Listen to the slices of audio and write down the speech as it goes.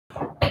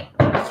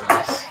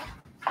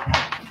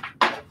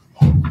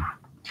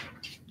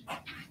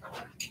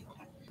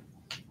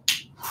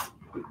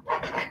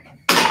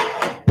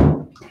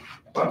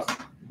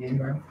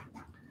né?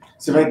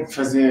 Você vai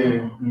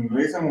fazer em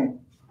inglês, Ramon?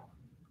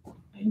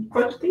 A gente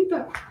pode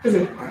tentar. Quer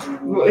dizer,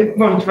 bom,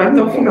 a gente vai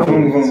até o final.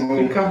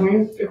 Se ficar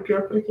ruim, é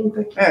pior para quem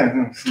tá aqui.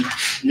 Não, sim.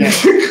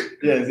 Yes,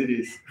 yes, it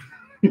is.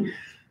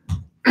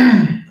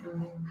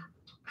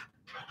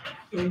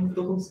 Eu não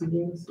tô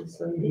conseguindo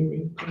acessar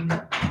ninguém, então...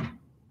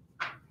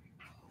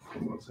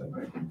 Você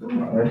vai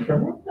tomar, vai ficar à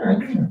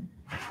vontade, né?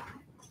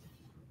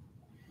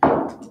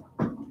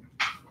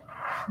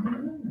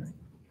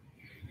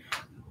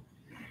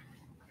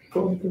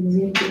 Pô, tô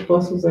dizendo que eu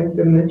posso usar a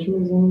internet,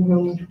 mas eu não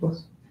realmente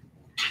posso.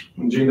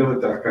 Um dia ainda vai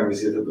ter a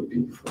camiseta do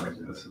Pink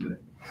Floyd nessa daí.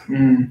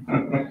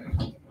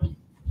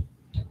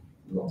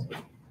 Bom.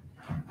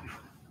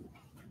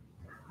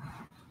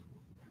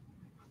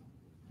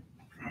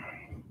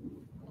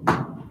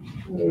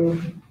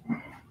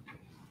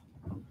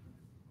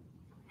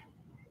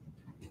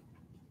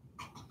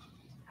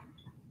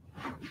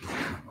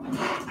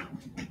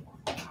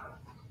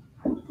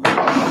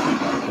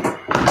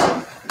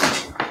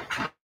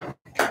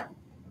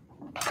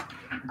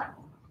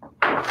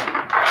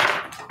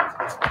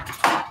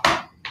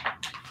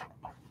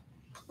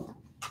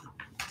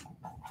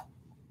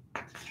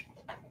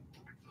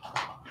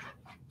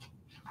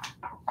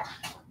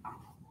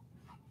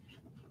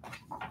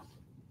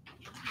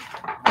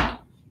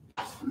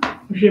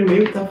 O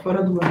Gmail tá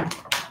fora do ar.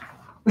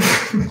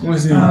 O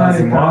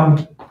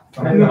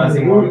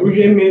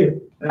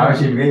Gmail. O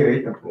Gmail,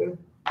 eita, pô.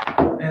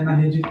 Na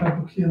rede tá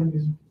bloqueando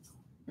mesmo.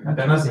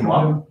 Até nas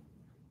imóveis?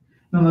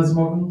 Não, nas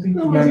imóveis não tem.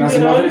 Não, Mas nas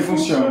imóveis ele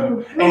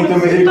funciona. Então,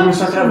 mas ele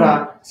começou a funcionando.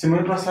 travar.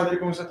 Semana passada ele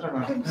começou a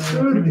travar.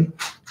 Absurdo.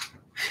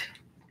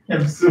 Que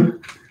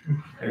absurdo.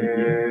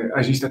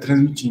 A gente tá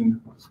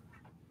transmitindo.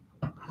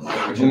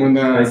 Vou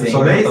mandar... Vai ser em Só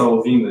inglês? tá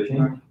ouvindo a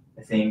gente?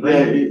 Vai ser em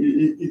inglês?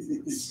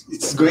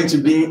 It's going to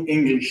be in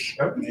English.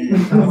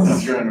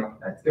 This journal.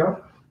 Let's go.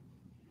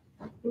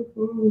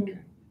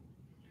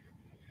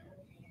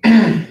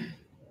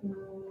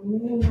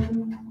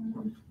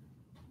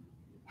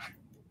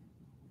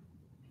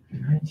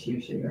 Ai,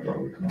 tio, chega agora,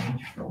 eu tô morrendo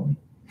de fome.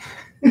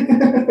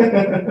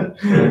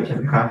 Eu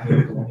tinha café,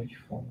 eu tô morrendo de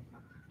fome.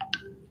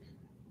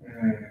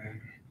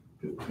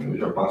 Eu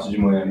já passo de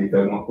manhã ali e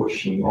pego uma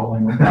coxinha. Oh,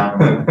 não dá,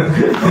 mano.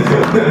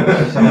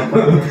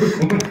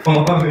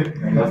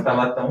 O negócio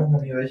tava tão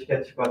ruim hoje que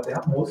tipo, até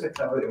a moça que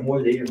tava. Eu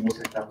molhei a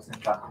moça que tava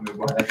sentada com o meu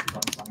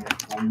guarda-chuva nessa minha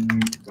fome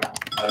muito brava.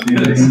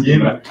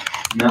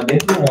 Não,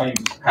 dentro do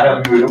ônibus. O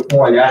cara me olhou com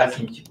um olhar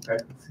assim, tipo, cara,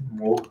 que se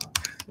morra.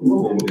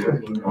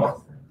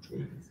 Nossa, que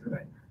isso,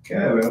 velho.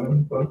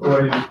 Caramba, quanto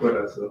ódio de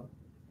coração.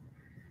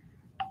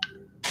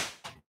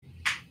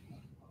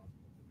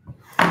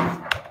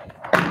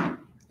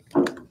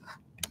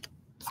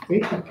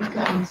 Eita, que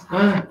cara é isso?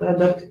 Ah, tá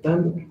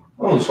adaptando.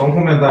 Oh, só um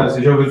comentário,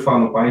 você já ouviu falar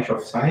no Pint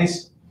of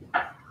Science?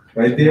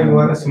 Vai ter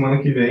agora semana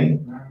que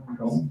vem.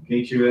 Então,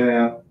 quem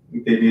tiver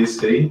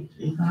interesse aí,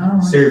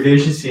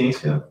 cerveja e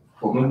ciência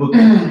no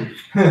botão.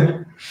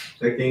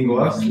 Pra quem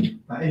gosta,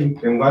 tá aí.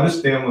 Tem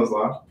vários temas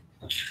lá.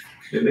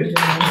 Beleza?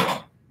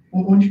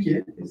 Onde que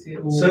é?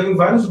 São em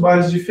vários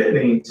bares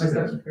diferentes. Mas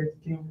né? aqui perto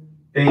tem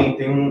Tem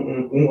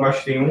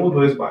acho que tem um ou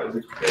dois bares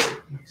aqui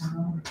perto.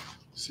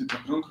 Você tá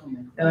pronto,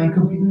 Ramon? Ela é em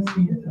Campinas,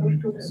 sim.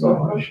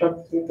 Só achar a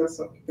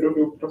apresentação aqui para eu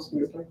ver o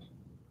próximo slide.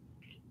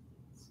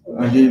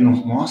 Ali não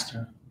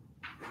mostra?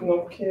 Não,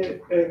 porque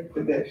é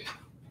PDF.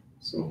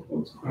 São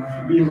outros.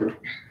 Beamer.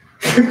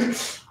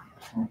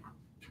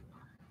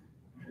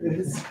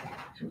 Beleza.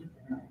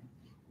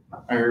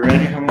 Are you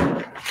ready,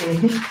 Ramon?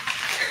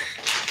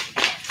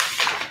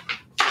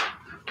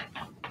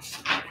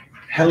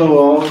 Hello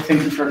all,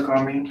 thank you for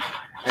coming.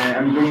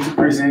 I'm going to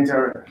present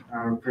our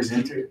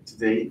presenter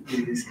today.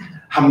 It is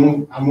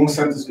Ramon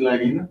Santos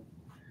Villarino.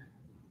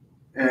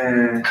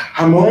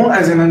 Ramon,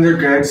 as an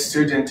undergrad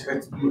student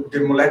at the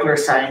Molecular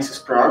Sciences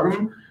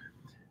program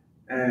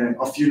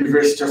of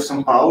University of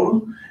São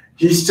Paulo,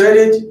 he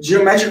studied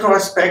geometrical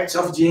aspects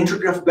of the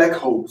entropy of black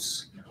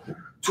holes.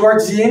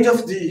 Towards the end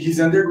of his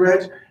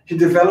undergrad, he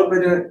developed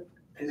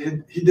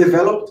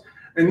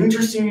an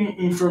interesting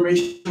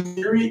information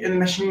theory and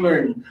machine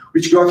learning,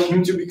 which got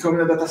him to become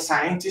a data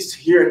scientist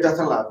here at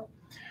DataLab.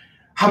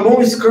 Ramon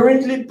is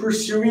currently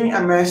pursuing a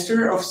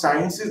Master of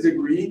Sciences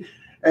degree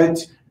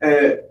as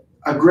a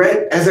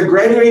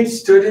graduate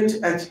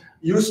student at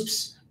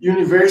USP's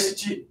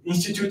University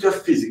Institute of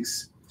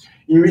Physics,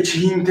 in which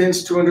he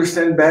intends to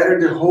understand better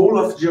the whole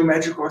of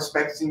geometrical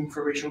aspects in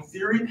information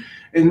theory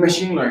and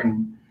machine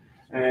learning.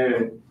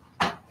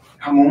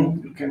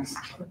 Ramon, you can...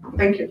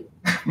 Thank you.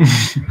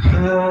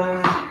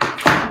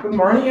 Good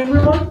morning,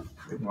 everyone.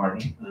 Good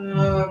morning.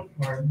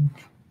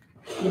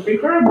 The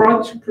paper I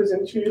brought to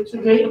present to you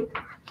today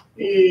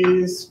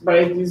is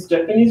by this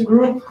Japanese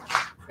group,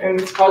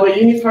 and it's called a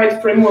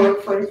Unified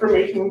Framework for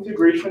Information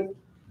Integration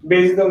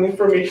based on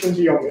information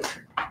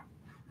geometry.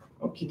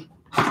 Okay.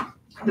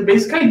 The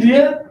basic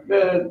idea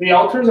the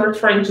authors are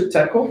trying to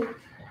tackle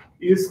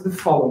is the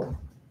following.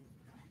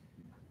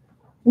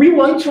 We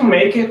want to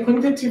make a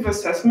quantitative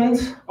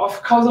assessment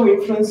of causal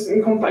influence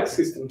in complex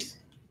systems.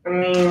 I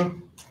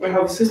mean, we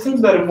have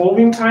systems that evolve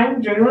in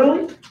time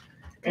generally,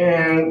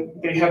 and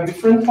they have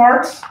different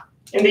parts,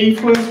 and they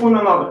influence one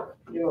another.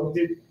 You know,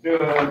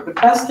 the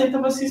past state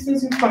of a system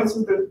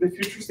influences the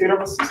future state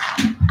of a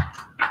system.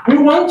 We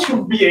want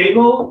to be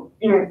able,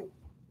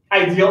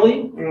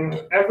 ideally, in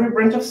every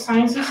branch of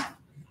sciences,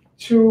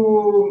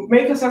 to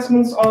make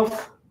assessments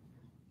of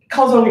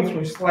causal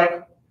influence.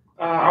 Like,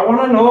 I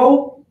want to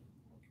know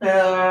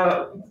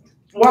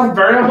what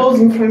variables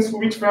influence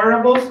which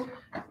variables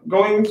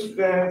going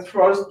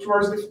towards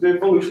the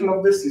evolution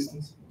of the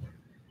systems.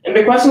 And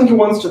the question he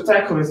wants to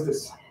tackle is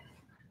this: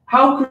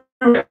 how could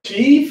we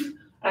achieve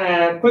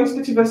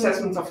quantitative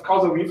assessments of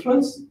causal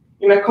influence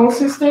in a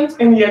consistent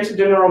and yet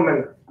general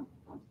manner?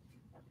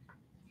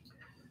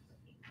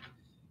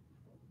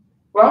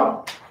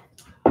 Well,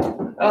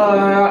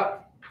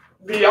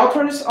 the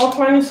authors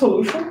outline a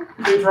solution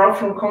they draw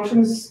from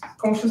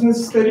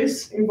consciousness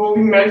studies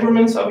involving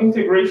measurements of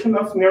integration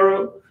of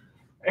neural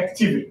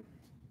activity.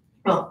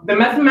 Now, the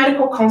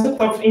mathematical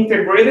concept of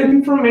integrated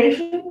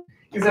information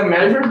is a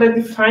measure that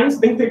defines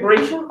the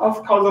integration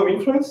of causal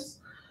influence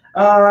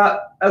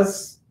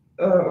as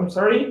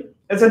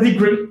a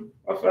degree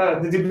of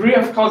the degree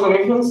of causal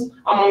influence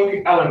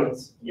among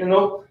elements. You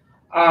know,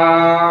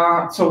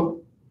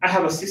 so I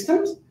have a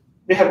system.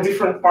 They have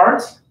different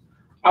parts.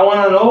 I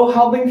want to know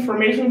how the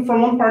information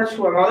from one part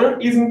to another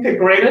is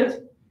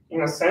integrated,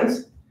 in a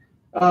sense.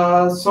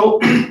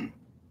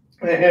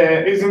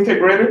 Is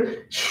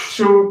integrated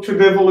to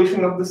the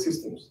evolution of the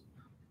systems.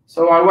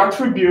 So I will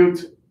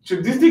attribute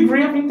to this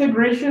degree of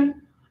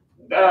integration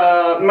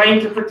my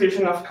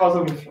interpretation of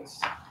causal influence.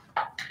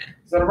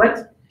 Is that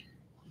right?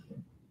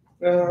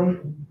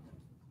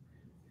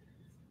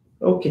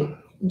 Okay.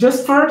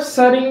 Just for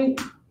setting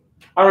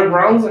our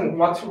grounds and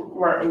what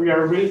we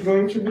are really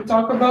going to be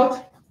talking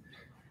about,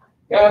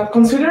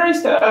 consider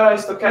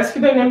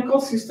stochastic dynamical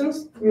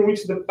systems in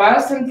which the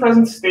past and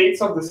present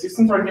states of the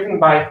systems are given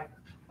by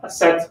a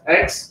set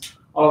X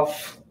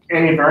of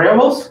any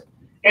variables,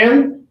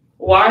 and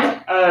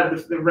Y,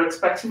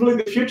 respectively,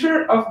 the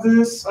future of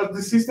the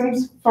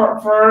systems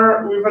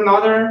with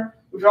other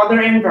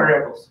n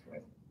variables,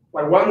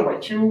 Y1,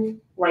 Y2,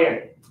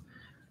 Yn.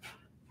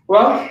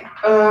 Well,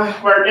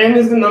 where n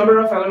is the number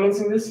of elements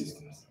in the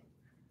systems.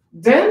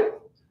 Then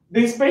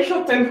the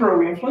spatial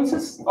temporal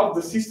influences of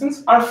the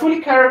systems are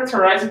fully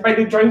characterized by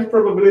the joint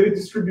probability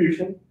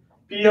distribution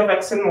P of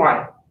X and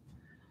Y.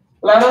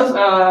 Let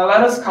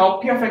us call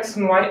P of X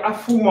and Y a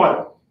full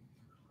model.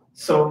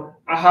 So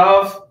I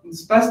have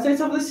the past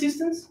states of the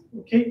systems,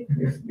 okay,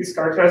 is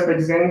characterized by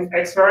these n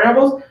x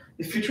variables,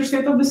 the future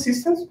state of the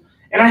systems,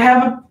 and I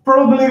have a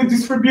probability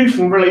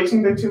distribution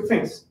relating the two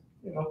things,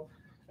 you know,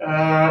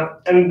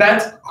 and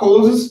that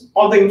causes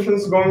all the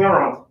influence going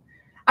around.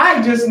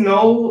 I just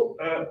know,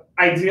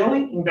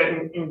 ideally,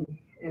 in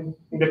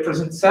the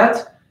present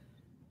set,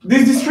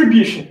 this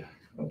distribution.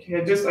 Okay,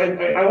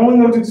 I only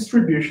know the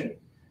distribution.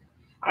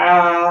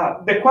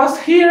 The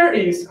quest here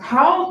is,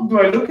 how do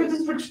I look at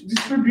this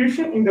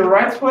distribution in the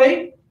right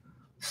way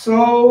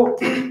so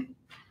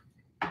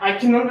I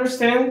can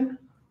understand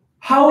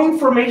how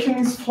information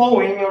is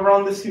flowing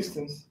around the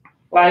systems?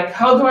 Like,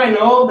 how do I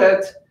know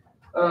that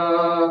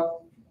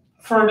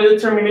for the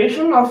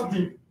determination of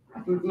the,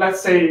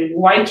 let's say,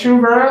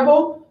 Y2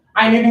 variable,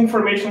 I need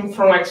information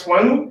from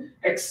X1,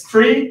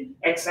 X3,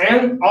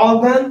 Xn, all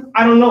of them?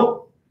 I don't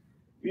know.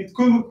 It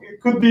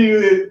could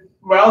be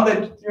well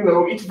that, you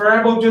know, each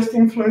variable just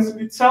influences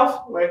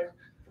itself. Like,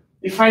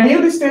 if I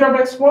knew the state of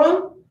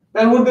X1,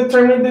 that would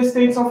determine the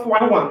states of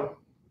Y1,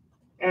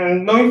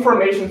 and no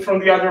information from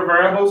the other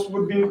variables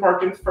would be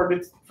important for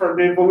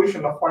the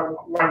evolution of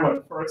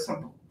Y1, for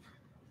example.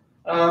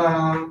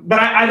 But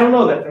I don't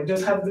know that. I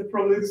just have the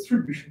probability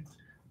distribution.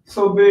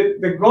 So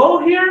the goal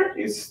here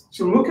is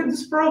to look at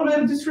this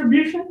probability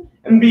distribution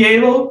and be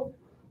able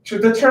to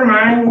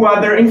determine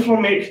whether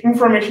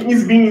information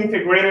is being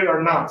integrated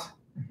or not.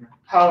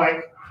 How,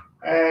 like,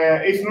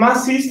 if my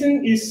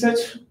system is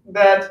such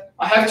that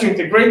I have to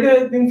integrate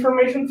the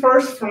information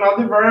first from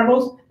other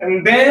variables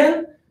and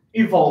then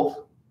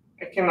evolve.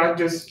 I cannot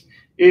just,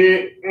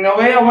 in a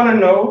way, I want to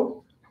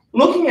know,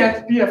 looking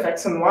at P of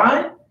X and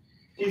Y,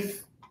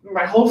 if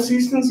my whole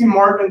system is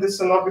more than the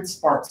sum of its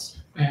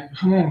parts.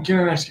 Ramon, can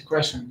I ask you a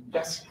question?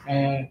 Yes.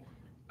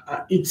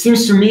 It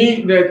seems to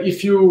me that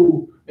if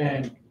you,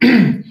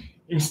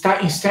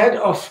 instead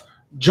of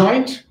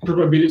joint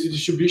probability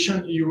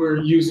distribution, you were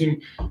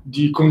using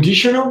the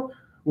conditional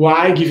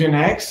Y given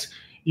X,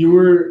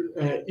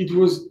 it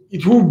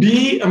will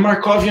be a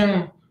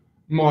Markovian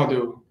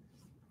model.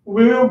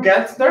 We will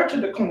get there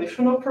to the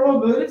conditional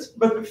probabilities,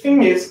 but the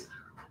thing is,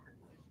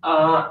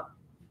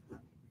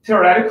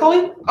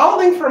 theoretically, all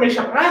the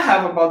information I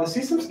have about the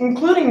systems,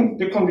 including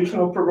the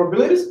conditional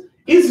probabilities,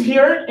 is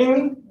here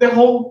in the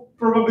whole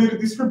probability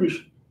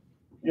distribution.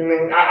 You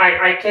mean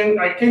I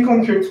can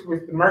compute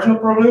with the marginal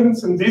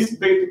probabilities and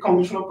the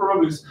conditional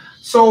probabilities.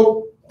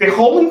 So the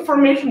whole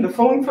information, the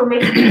full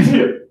information is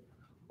here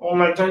on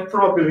my joint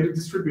probability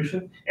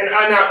distribution,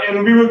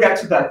 and we will get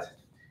to that.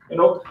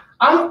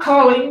 I'm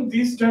calling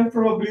this joint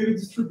probability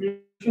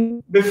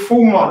distribution the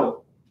full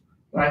model.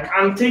 Like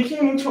I'm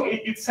taking into,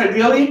 it's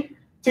ideally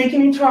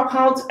taking into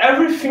account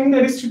everything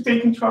that is to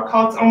take into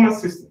account on my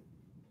system.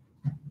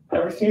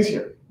 Everything is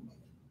here.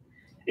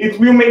 It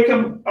will make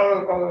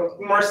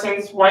more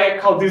sense why I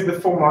call this the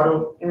full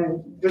model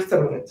in just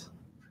a minute.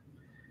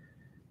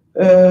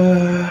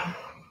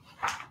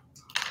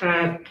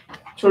 And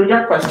to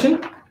your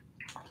question, I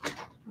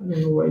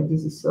don't know why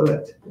this is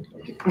selected.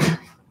 Okay.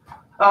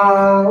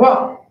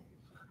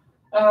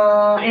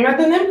 In a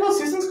dynamical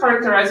systems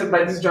characterized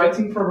by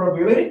disjointing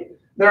probability,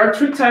 there are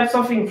three types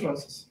of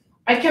influences.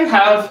 I can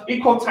have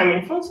equal time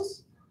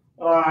influences,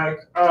 like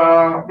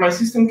my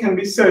system can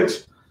be such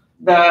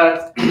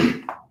that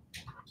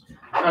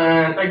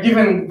a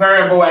given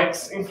variable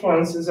x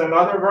influences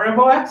another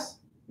variable x,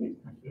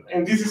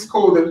 and this is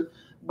coded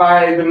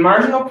by the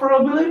marginal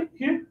probability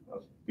here,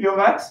 P of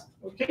x,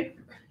 okay?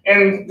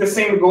 And the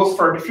same goes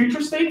for the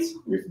future states,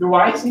 with the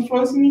y's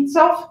influencing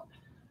itself,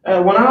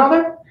 one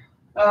another.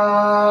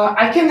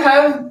 I can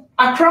have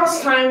a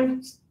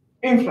cross-time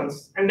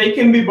influence, and they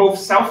can be both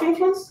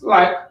self-influence,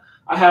 like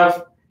I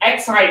have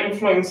xi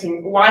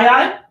influencing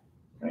yi,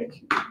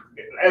 like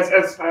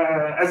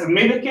as a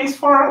middle case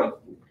for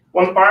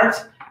one part,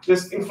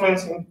 just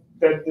influencing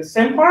the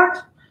same part,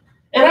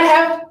 and I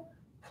have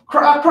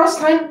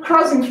cross-time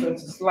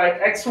cross-influences,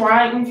 like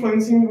xy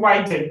influencing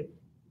yj.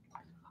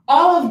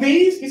 All of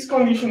these is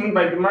conditioned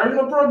by the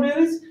marginal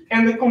probabilities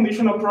and the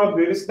conditional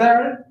probabilities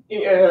that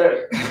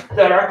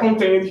are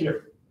contained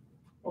here.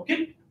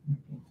 Okay?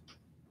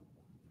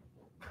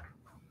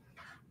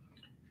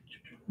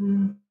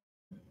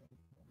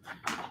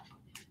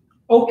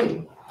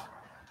 Okay.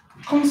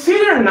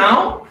 Consider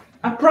now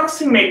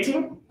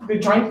approximating the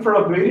joint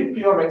probability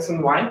P of x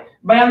and y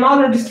by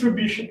another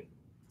distribution,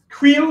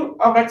 Q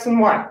of x and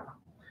y,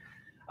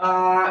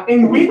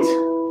 in which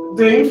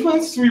the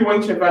influences we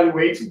want to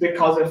evaluate, the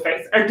causal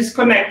effects, are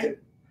disconnected,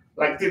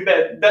 like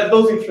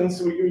those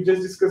influences we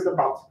just discussed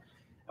about.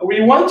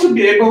 We want to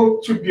be able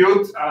to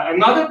build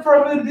another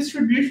probability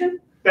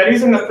distribution that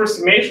is an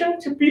approximation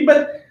to P,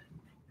 but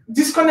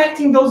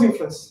disconnecting those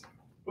influences.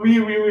 We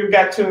will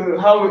get to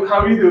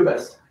how we do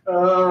this.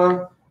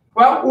 Well,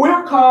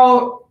 we'll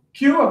call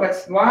Q of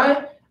x and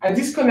y a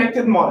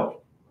disconnected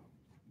model.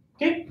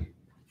 Okay.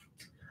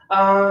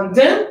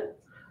 Then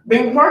the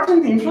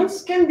important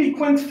influence can be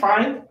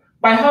quantified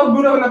by how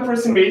good of an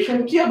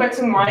approximation Q of x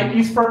and y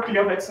is for P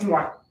of x and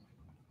y.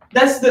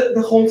 That's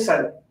the whole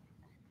setting.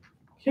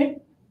 Okay.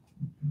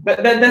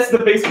 That's the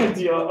basic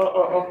idea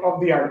of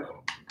the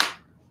article.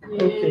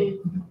 Okay.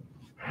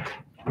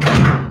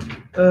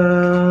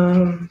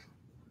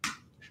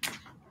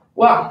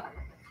 Wow.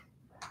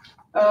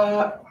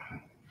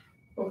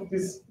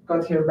 This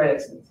got here by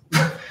accident.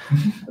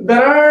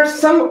 There are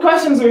some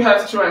questions we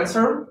have to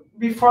answer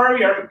before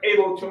we are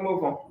able to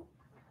move on.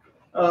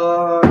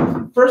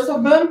 First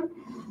of them,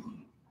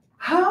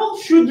 how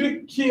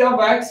should Q of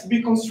x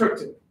be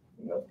constructed?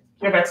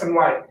 Q of x and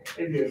y.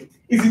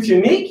 Is it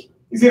unique?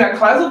 Is it a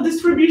class of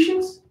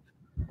distributions?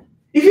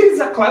 If it is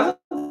a class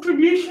of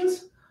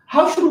distributions,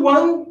 how should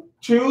one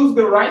choose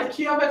the right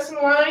Q of x and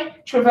y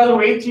to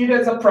evaluate it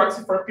as a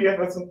proxy for P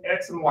of x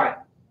and y?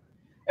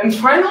 And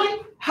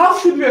finally, how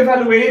should we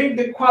evaluate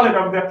the quality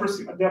of the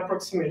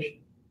approximation?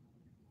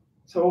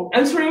 So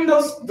answering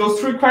those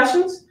three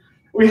questions,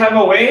 we have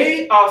a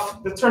way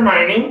of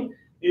determining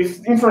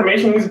if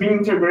information is being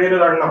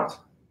integrated or not.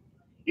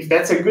 If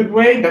that's a good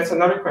way, that's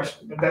another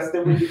question. But that's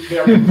the way they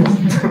are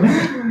proposed.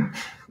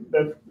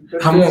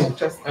 Ramon,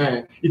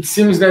 it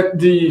seems that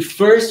the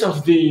first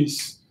of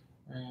these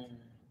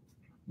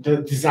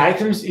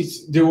items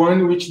is the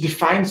one which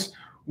defines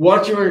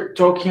what you're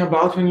talking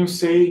about when you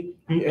say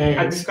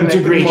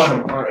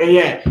integration.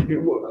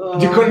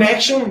 The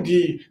connection,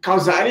 the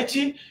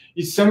causality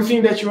is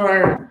something that you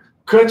are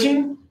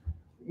cutting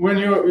when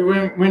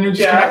you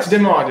disconnect the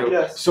model.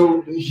 Yes.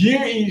 So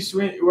here is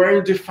where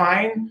you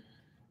define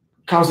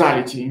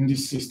causality in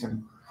this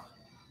system.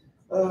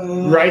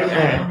 Right?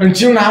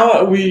 Until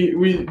now,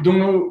 we don't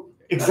know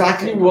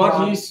exactly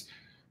what is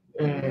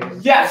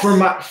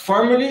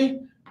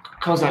formally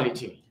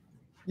causality.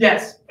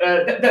 Yes,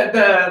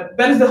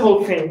 that is the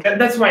whole thing.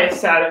 That's why I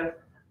said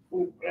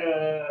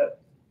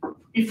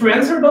if we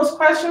answer those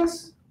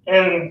questions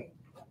and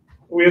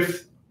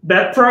with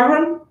that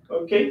program,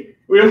 okay,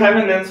 we'll have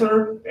an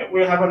answer.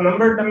 We'll have a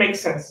number that makes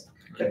sense.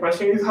 The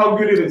question is how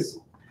good it is.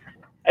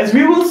 As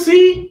we will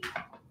see,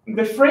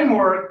 the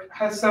framework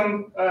has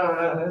some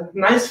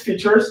nice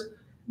features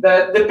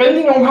that,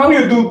 depending on how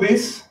you do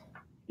this,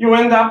 you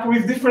end up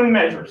with different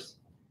measures.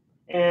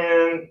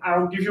 And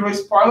I'll give you a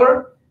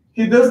spoiler.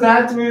 He does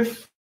that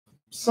with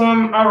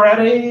some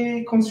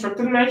already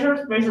constructed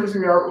measures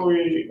we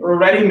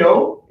already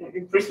know.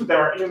 In principle, they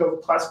are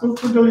classical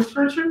to the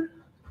literature.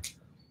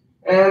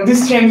 And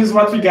this changes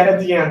what we get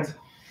at the end.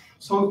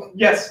 So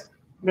yes,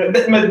 but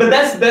that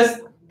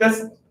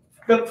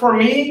for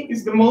me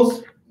is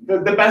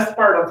the best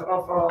part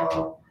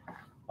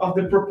of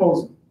the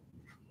proposal.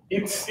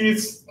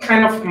 It's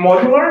kind of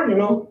modular,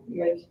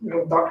 like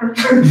Docker,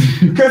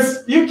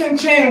 because you can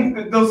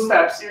change those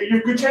steps.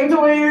 You could change the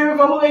way you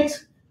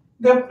evaluate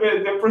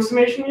the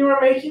approximation you are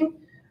making.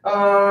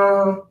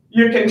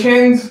 You can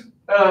change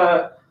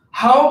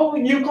how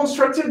you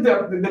constructed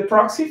the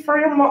proxy for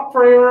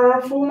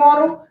your full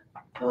model.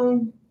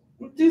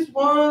 This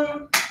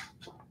one,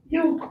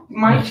 you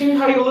might change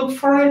how you look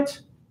for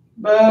it,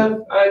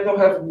 but I don't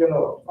have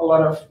a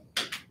lot of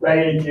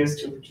right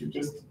ideas to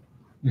just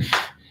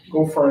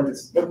go for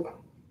this. But,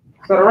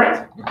 is that all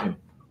right? Okay.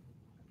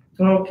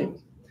 Okay.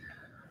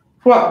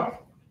 Well,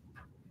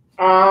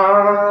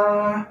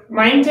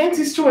 my intent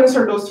is to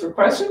answer those 3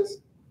 questions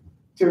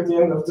till the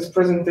end of this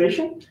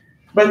presentation.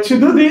 But to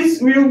do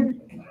this, we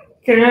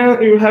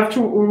will have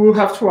to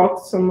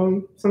walk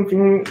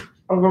something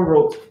of a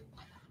road.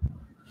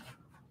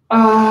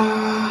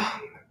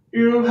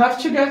 You have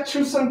to get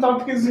to some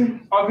topics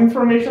of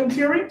information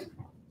theory,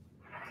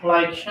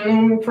 like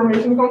channel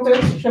information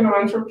context, channel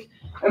entropy,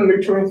 and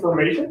mutual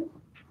information.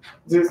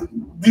 This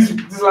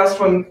last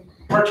one,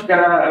 where to get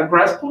a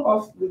grasp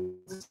of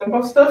this type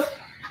of stuff.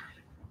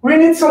 We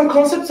need some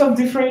concepts of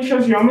differential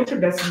geometry.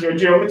 That's the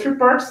geometry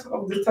part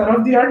of the start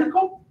of the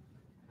article.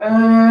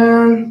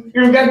 And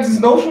you'll get this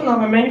notion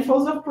of a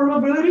manifold of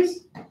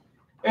probabilities.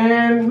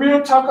 And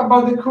we'll talk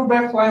about the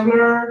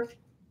Kullback-Leibler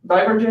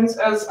divergence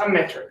as a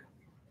metric,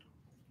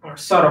 or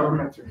sort of a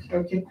metric.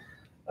 Okay.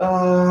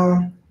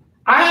 When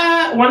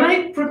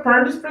I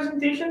prepare these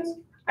presentations,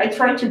 I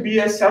try to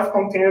be as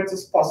self-contained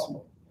as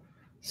possible.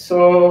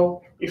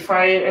 So if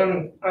I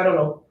am, I don't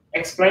know,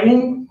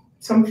 explaining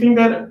something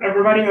that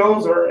everybody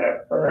knows or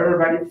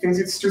everybody thinks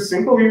it's too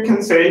simple, you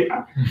can say,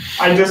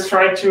 I just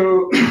try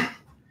to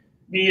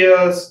be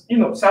as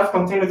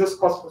self-contained as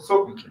possible.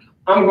 So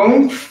I'm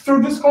going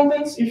through these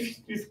contents. If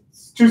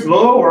it's too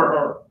slow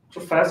or too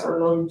fast, or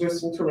no,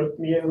 just interrupt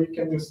me and we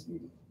can just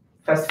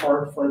fast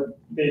forward for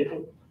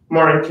the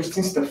more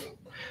interesting stuff.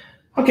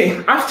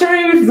 Okay, after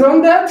we've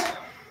done that,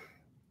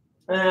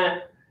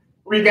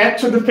 we get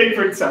to the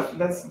paper itself.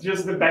 That's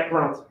just the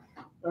background.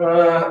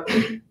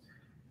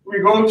 We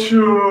go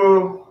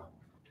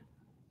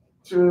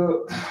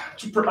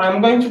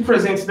I'm going to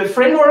present the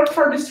framework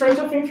for the strength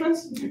of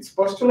influence, its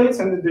postulates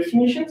and the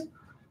definitions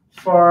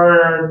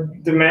for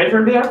the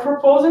measure they are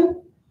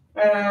proposing.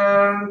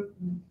 And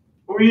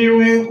we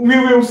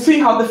will see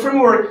how the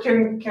framework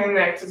can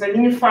act as a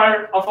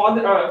unifier of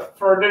other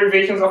for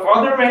derivations of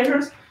other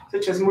measures,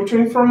 such as mutual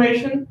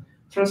information,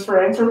 transfer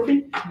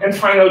entropy, and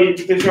finally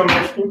the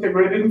geometric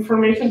integrated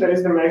information, that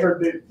is the measure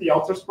the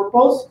authors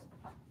propose.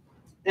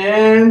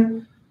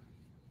 And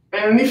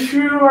if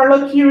you are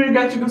lucky, you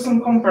get to do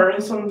some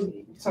comparisons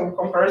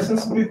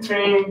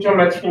between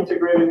geometric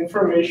integrated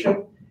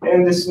information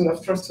and the system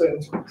of transfer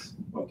entropy.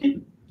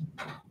 Okay.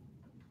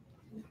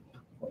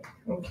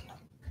 Okay.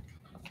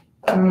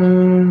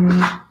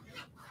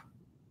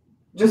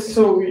 Just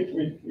so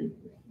we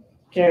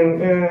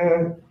can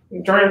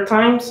enjoy your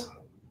times.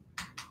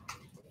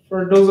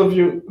 For those of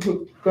you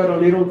who got a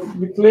little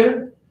bit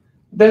later,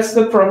 that's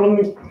the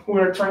problem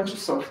we're trying to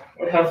solve.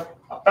 We have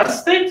a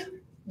past state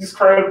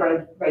described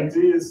by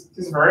these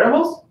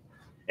variables,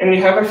 and we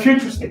have a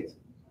future state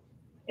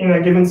in a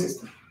given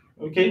system.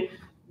 Okay,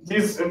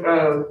 this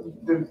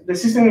the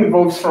system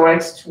evolves from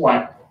X to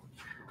Y,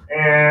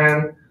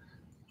 and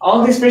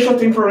all the spatial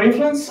temporal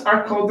influence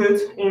are coded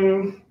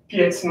in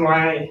Px and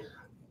Y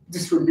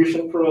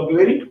distribution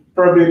probability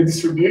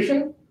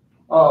distribution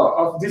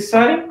of this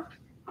setting.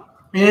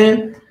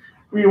 And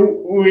we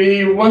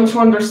want to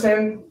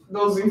understand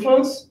those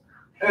influence,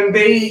 and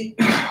the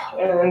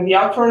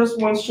authors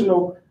wants to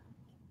know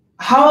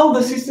how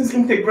the system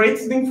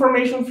integrates the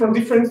information from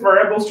different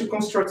variables to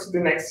construct the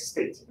next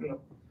state.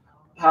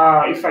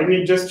 If I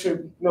need just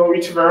to know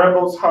each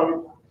variables,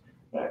 how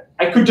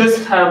I could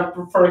just have,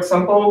 for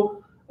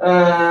example,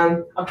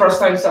 a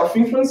cross-time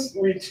self-influence,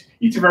 which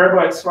each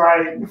variable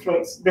xy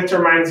influence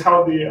determines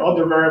how the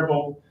other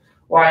variable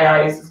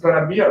yi is going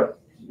to be, or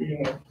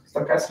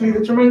stochastically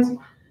determined.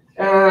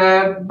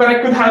 But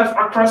I could have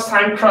a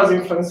cross-time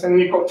cross-influence and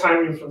equal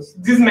time influence.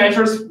 These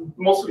measures,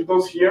 mostly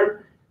those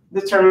here,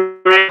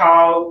 determine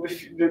how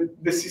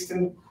the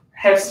system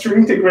has to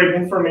integrate the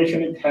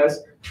information it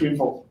has to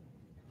evolve.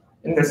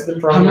 And that's the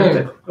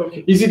problem.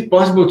 Okay. Is it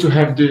possible to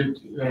have the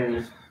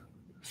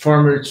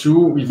former two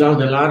without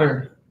the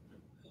latter?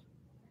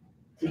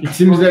 It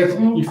seems that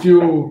if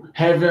you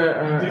have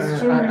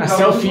a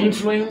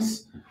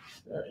self-influence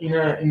in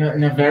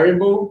a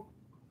variable,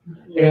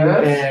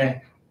 yes,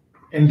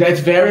 and that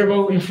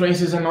variable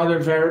influences another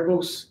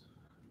variables.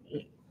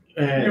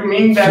 You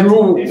mean that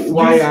through if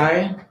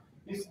yi?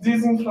 If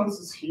this influence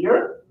is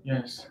here,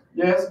 Yes.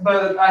 Yes,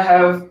 but I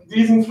have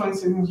this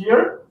influence in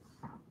here,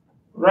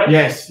 right?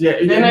 Yes.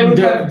 Yeah. Then I would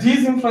have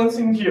this influence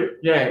in here.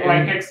 Yeah.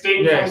 Like x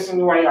influence in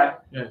yi.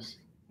 Yes.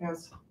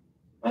 Yes.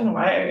 I know.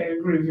 I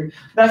agree with you.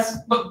 That's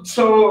but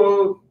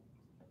so.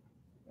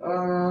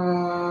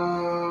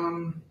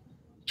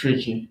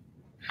 Tricky.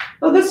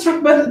 No, that's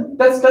true, but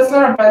that's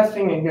not a bad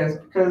thing, I guess,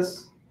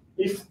 because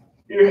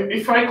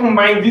if I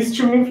combine these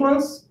two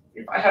influence,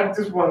 if I have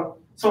this one,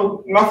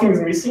 so nothing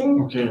is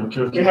missing. Okay.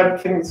 We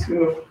have things,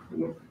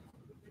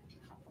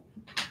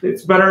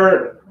 it's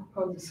better.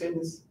 How do you say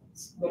this?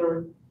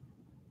 It's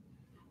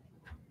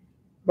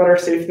better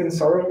safe than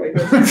sorry, like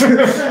that.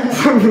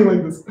 Something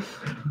like this.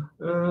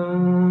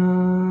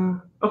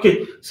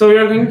 Okay, so we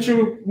are going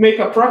to make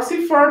a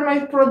proxy for my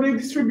probability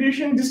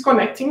distribution,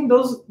 disconnecting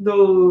those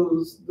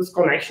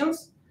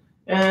connections,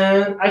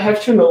 and I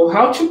have to know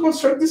how to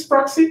construct this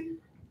proxy,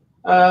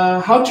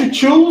 how to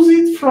choose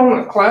it from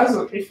a class,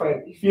 if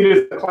it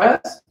is a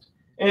class,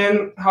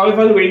 and how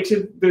evaluate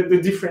the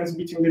difference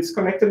between the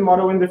disconnected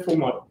model and the full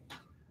model.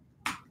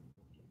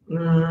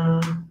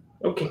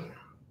 Okay,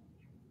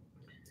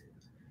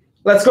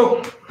 let's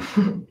go.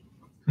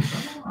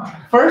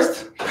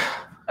 First,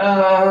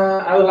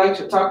 I would like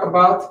to talk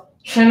about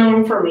channel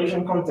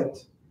information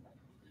content.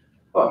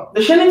 Well,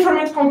 the channel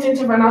information content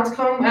of an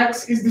outcome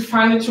X is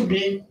defined to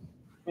be,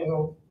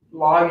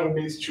 log in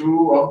base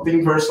 2 of the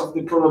inverse of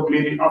the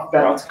probability of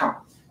that outcome.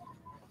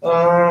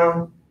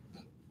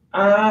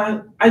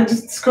 I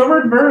just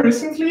discovered very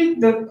recently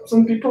that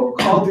some people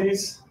call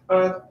this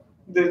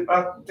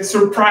the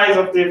surprise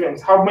of the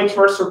event, how much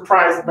we're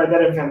surprised by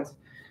that event.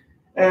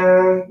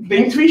 The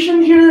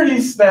intuition here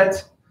is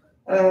that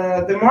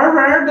the more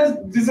rare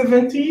this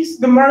event is,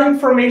 the more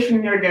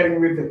information you're getting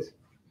with it.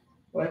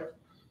 Like,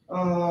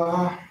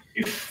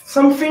 if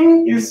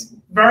something is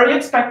very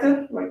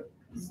expected, like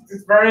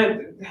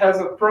it has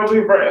a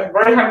probably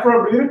very high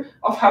probability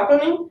of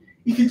happening,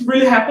 if it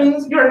really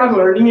happens, you're not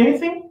learning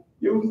anything.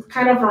 You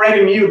kind of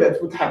already knew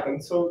that would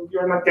happen, so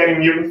you're not getting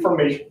new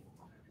information.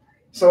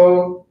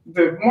 So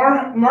the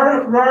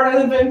more rare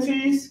an event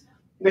is,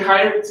 the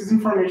higher its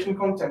information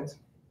content.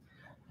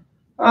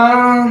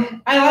 I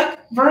like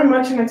very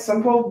much an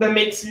example that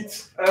makes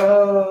it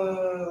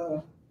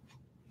that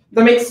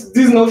makes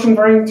this notion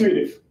very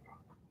intuitive,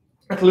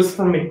 at least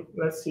for me.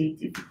 Let's see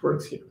if it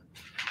works here.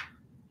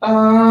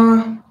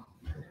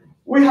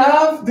 We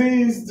have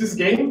this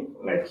game,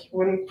 like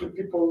when two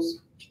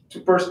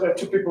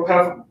people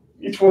have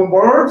each one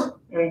board,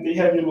 and they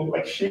have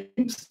like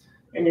ships,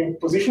 and you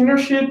position your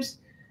ships,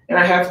 and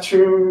I have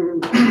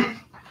to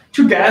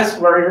to guess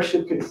where your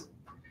ship is.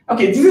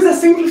 Okay, this is a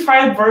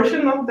simplified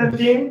version of that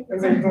game,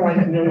 as I don't like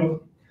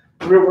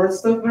real world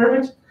stuff very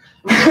much,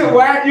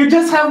 where you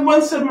just have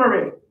one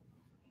submarine.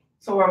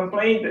 So I'm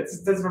playing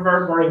that's a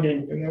very boring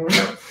game.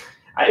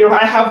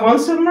 I have one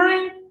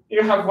submarine,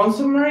 you have one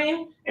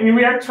submarine, and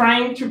we are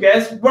trying to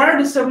guess where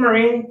the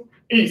submarine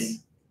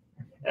is.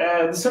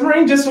 The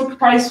submarine just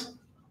occupies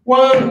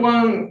one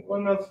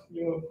of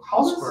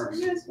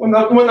houses, one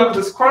of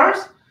the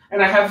squares,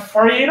 and I have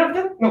 48 of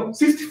them, no,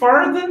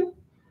 64 of them.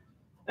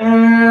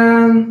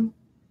 And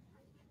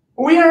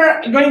we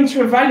are going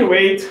to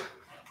evaluate,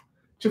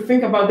 to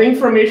think about the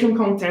information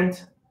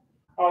content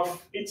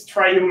of each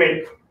try you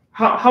make,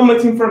 how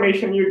much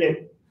information you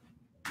get.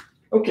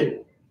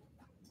 Okay,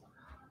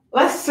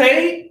 let's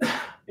say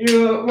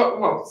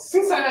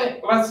since I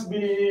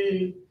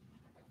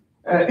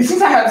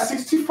have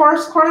 64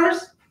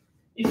 squares,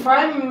 if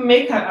I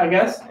make a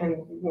guess,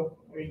 and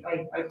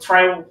I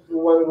try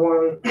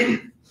one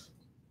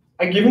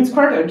a given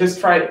square, I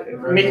just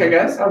make a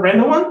guess, a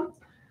random one,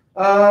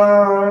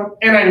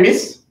 and I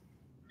miss.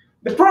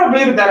 The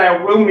probability that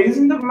I will miss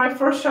in my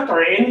first shot,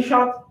 or any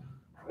shot,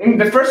 in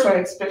the first one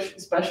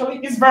especially,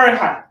 is very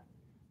high,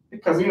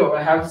 because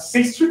I have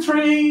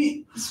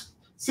 63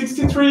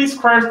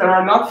 squares that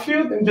are not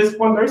filled and just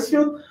one that is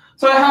filled.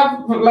 So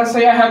let's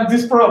say I have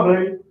this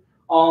probability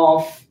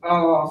of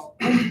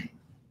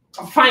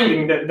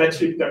finding that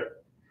ship there.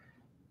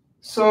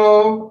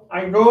 So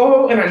I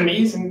go and I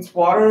miss, and it's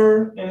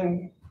water,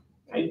 and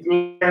I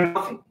learn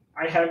nothing.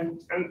 I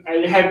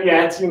have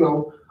yet,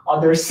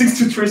 other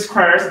 63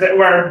 squares that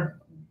where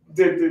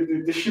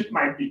the ship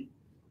might be.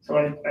 So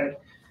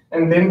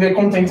and then the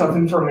content of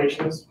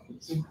information is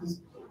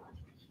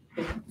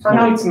for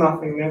now it's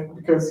nothing,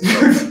 because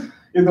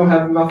you don't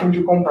have nothing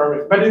to compare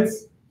with. But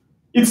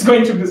it's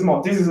going to be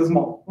small. This is a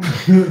small.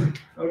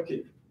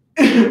 Okay.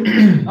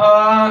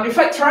 If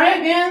I try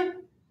again,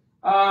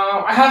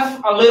 I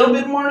have a little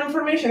bit more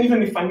information,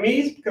 even if I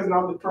miss, because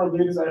now the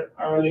probabilities are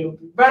a little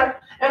bit better,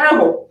 and I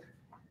go.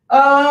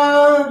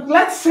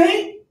 Let's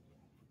say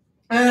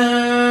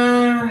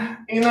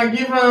in a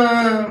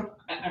given,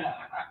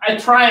 I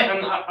try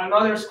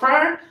another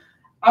square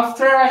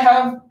after I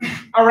have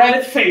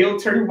already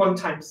failed 31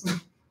 times.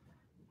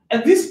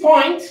 At this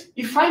point,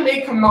 if I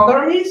make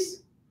another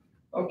miss,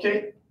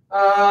 okay,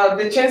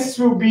 the chances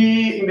will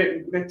be in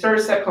the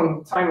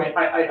 32nd time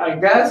I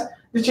guess,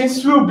 the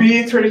chances will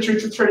be 32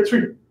 to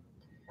 33.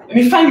 And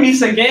if I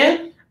miss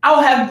again,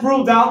 I'll have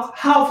ruled out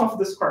half of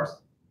the squares.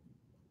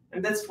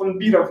 And that's one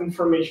bit of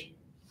information.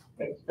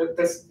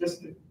 That's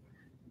just it.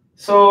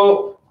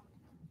 So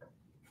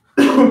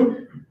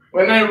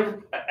when I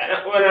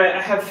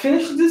have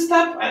finished this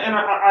step, and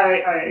how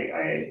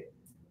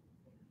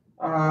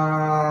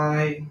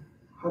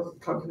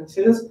can I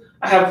say this?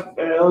 I have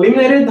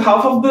eliminated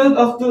half of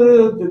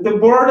the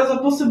board as a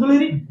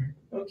possibility.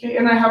 Okay,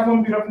 and I have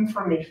one bit of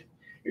information.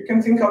 You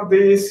can think of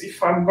this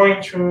if I'm going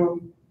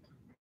to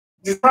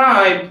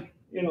describe,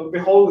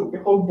 the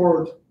whole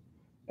board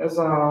as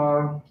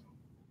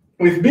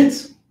with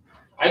bits.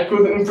 I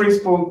could, in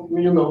principle,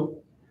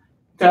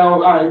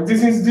 tell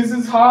this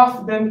is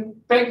half, then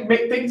take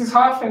this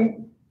half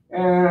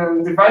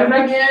and divide it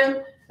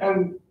again,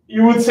 and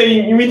you would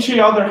say in which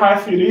other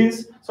half it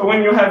is. So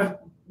when you have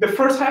the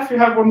first half, you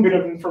have one bit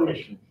of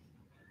information.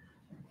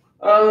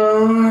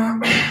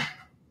 And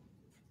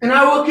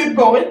I will keep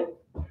going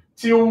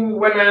till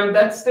when I'm at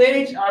that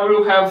stage, I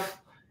will have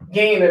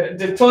gained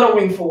the total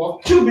info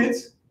of 2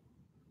 bits.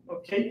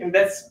 Okay, and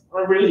that's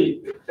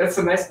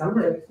a nice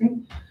number, I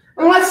think.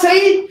 And let's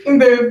say in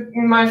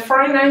my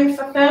 49th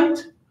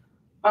attempt,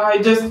 I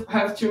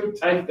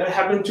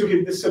happen to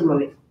hit the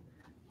submarine.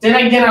 Then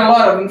I gain a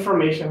lot of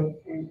information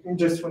in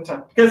just one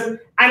time, because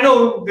I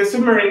know the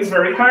submarine is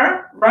very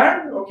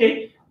rare.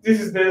 Okay,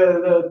 this is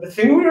the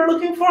thing we are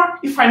looking for.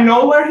 If I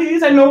know where he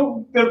is, I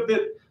know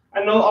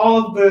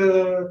all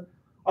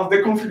of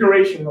the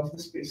configuration of the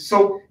space.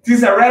 So this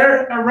is a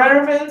rare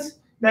event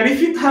that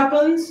if it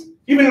happens,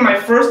 even in my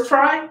first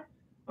try,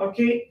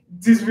 okay,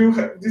 this will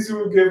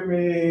give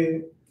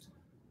me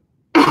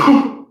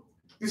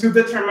this will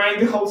determine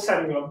the whole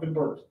setting of the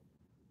bird.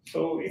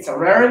 So it's a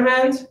rare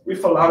event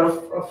with a lot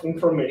of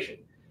information.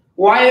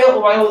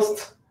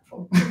 Whilst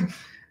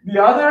the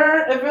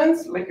other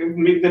events, like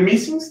the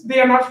missings, they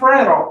are not rare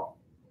at all.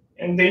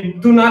 And they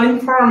do not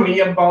inform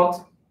me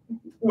about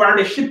where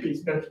the ship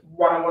is. That's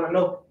what I want to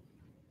know.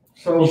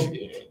 So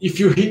if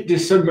you hit the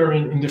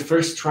submarine in the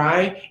first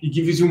try, it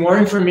gives you more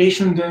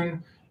information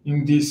than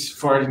in this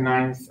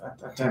 49th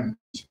attempt.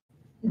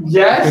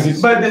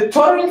 Yes, but the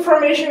total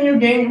information you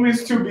gain will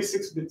still be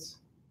 6 bits.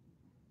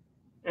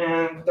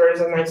 And there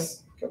is a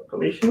nice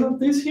calculation of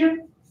this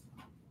here.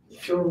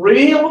 If you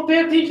really will pay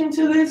attention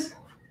to this,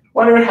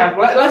 what do we have?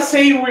 Let's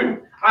say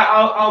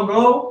I'll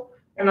go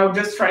and I'll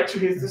just try to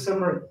hit the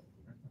submarine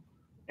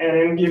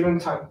and given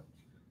time.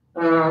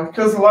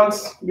 Because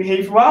logs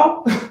behave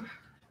well,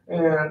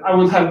 and I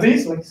will have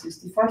this, like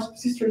 64,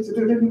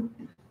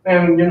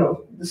 and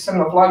the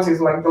sum of logs is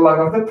like the log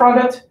of the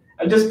product.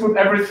 I just put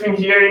everything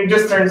here, it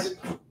just turns.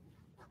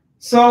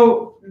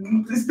 So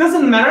this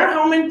doesn't matter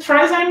how many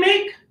tries I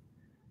make.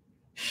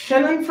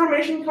 Shannon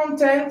information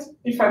content,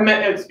 if I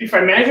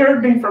measure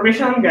the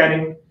information I'm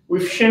getting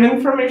with Shannon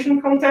information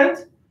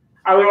content,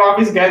 I will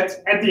always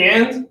get, at the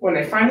end, when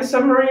I find the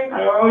submarine,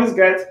 I always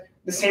get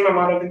the same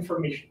amount of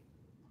information.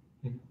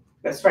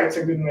 That's why it's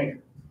a good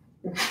measure.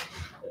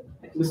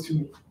 At least to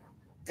me.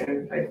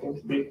 And I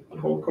think the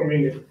whole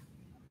community.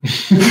 I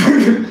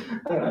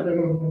don't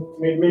know,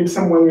 maybe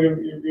someone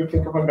will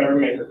think of a better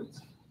measure.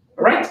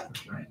 All right?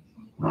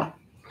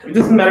 It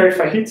doesn't matter if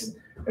I hit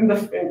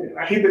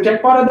the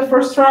jackpot at the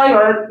first try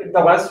or the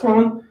last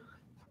one.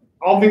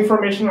 All the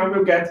information I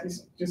will get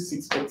is just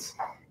 6 bits.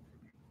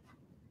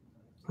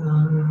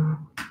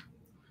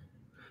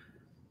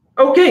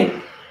 Okay,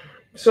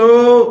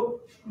 so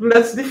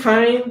let's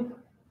define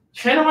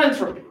channel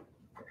entropy.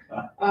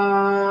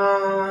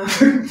 I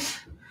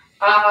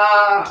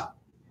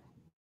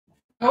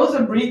was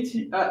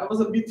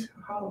a bit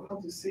how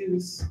to say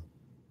this,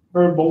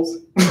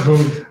 verbose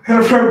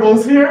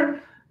verbose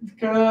here,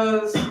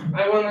 because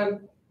I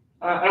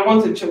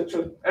wanted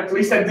to at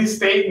least at this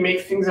stage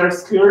make things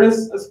as clear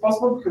as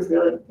possible, because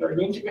they're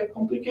going to get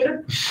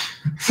complicated.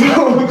 So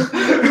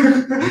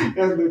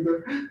yes, they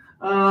do.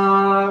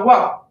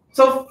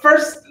 So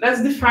first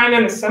let's define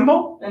an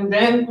ensemble, and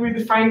then we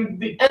define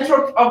the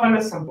entropy of an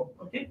ensemble.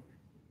 Okay.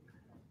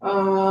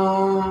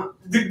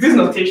 This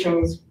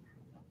notation was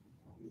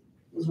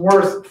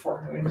worse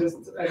before. This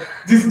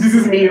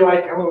is me,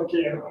 like, oh,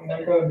 okay, I'm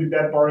not gonna be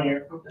that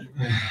boring.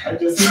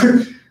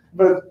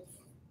 But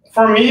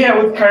for me, I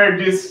would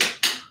carry this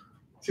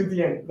to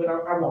the end, but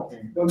I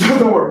won't.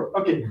 Don't worry.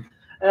 Okay.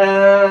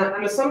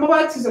 An ensemble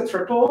X is a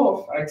triple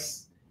of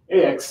X,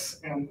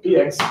 AX, and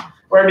BX,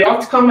 where the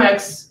outcome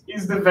X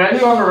is the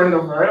value of a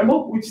random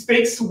variable, which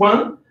takes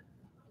one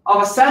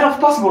of a set of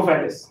possible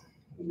values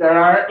that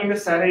are in the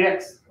set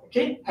AX.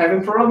 Okay,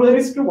 having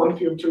probabilities P1,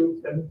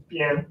 P2, and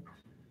Pn,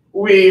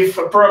 with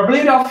a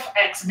probability of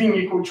X being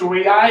equal to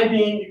AI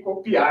being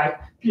equal to Pi,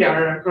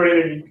 PR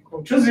greater than or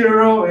equal to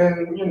 0,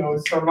 and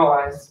it's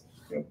normalized.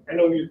 I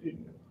know you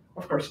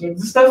of course know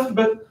this stuff,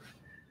 but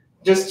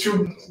just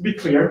to be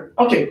clear.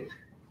 Okay,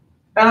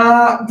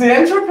 the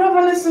entropy of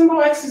an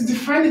ensemble X is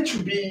defined to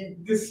be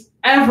this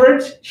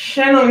average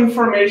channel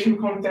information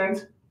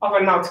content of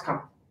an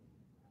outcome.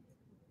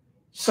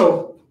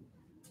 So,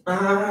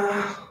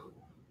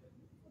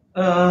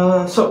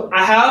 so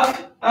I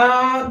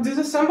have this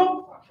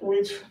ensemble,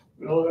 which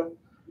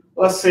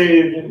let's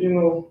say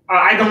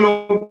I don't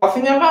know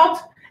nothing about,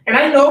 and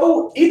I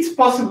know each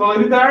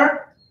possibility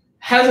there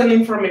has an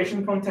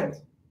information content.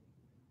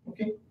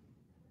 Okay,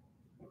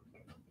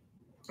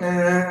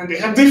 and they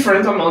have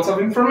different amounts of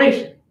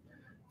information.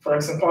 For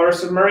example, our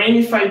submarine,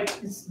 if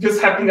it's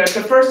just happened at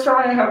the first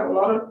try, I have a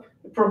lot of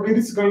the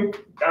probabilities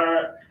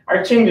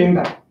are changing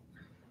that.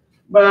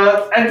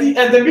 But at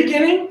the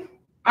beginning,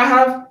 I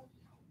have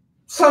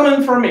some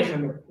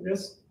information there,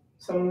 just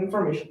some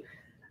information.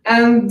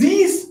 And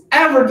this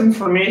average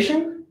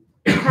information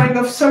kind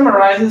of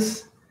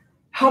summarizes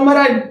how much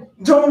I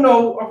don't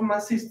know of my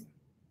system.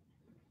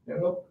 You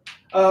know,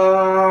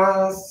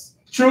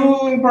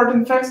 two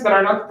important facts that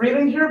are not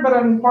written here, but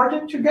are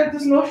important to get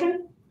this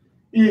notion,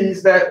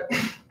 is that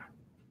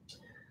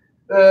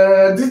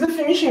this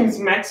definition is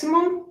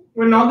maximum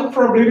when all the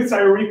probabilities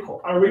are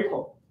equal.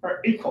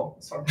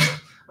 Sorry,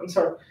 I'm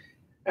sorry.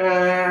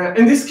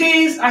 In this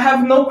case, I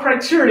have no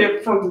criteria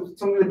from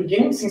the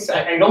beginning, since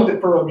I know the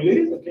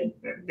probabilities. Okay,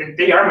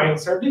 they are my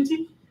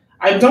uncertainty.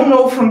 I don't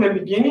know from the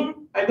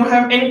beginning. I don't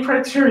have any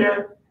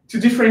criteria to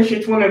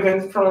differentiate one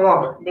event from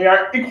another. They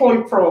are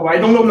equally probable. I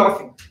don't know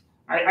nothing.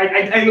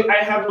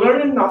 I have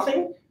learned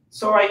nothing,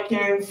 so I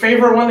can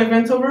favor one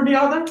event over the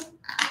other.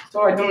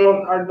 So I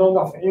know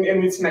nothing,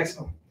 and it's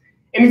maximum.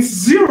 And it's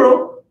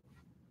zero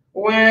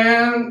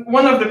when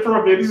one of the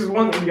probabilities is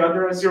 1 and the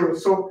other is 0.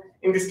 So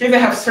in this case, I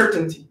have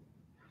certainty.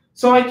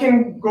 So I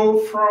can go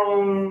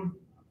from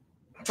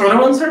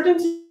total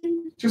uncertainty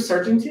to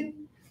certainty,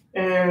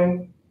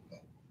 and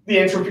the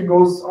entropy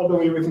goes all the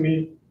way with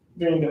me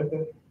during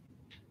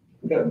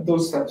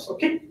those steps.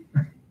 Okay.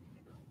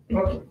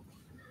 Okay.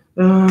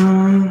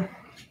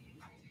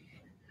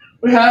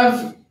 We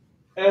have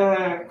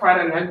quite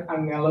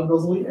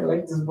analogously, I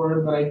like this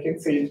word, but I can't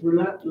say it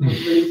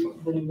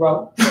really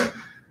well.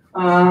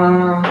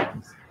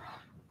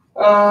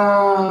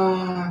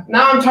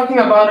 Now I'm talking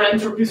about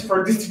entropies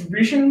for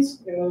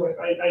distributions. You know,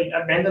 I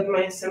abandoned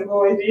my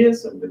simple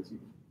ideas,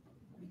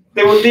 but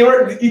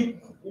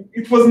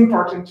it was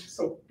important,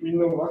 so we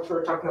know what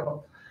we're talking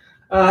about.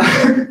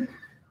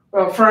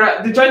 Well, for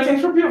the joint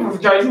entropy of a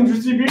joint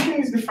distribution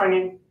is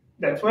defined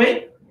that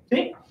way.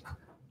 Okay.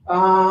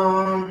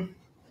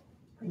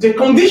 The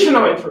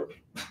conditional entropy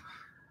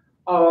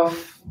of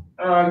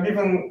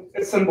given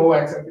a symbol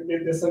x,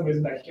 the symbol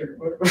is back here,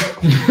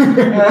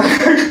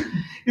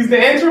 is the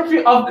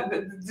entropy of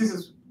this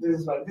is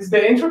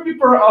the entropy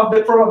of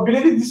the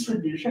probability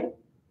distribution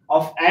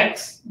of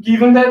x,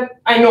 given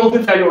that I know the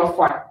value of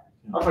y,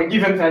 of a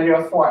given value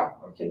of y.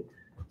 Okay,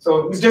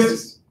 so it's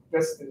just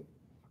that's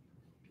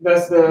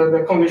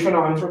the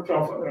conditional entropy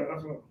of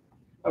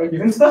a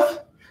given stuff,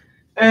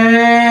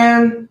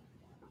 and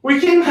we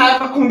can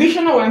have a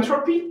conditional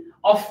entropy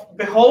of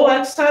the whole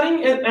x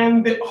setting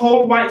and the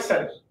whole y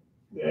setting.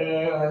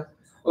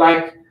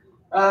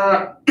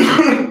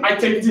 I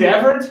take the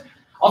average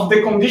of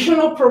the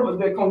conditional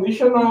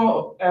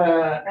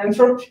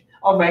entropy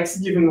of x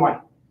given y.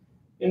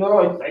 You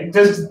know, I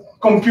just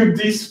compute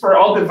this for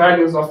all the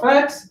values of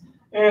x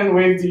and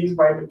weight these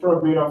by the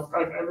probability of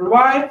every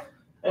y,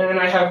 and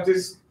I have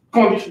this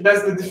condition.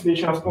 That's the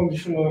definition of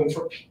conditional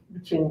entropy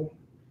between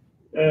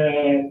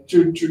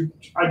to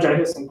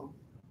adjoint sample.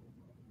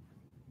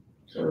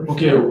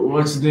 Okay,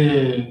 what's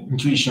the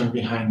intuition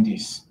behind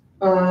this?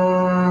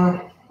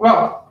 Well,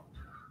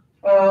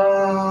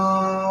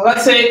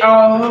 let's say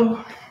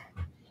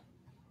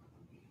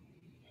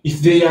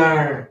if they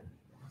are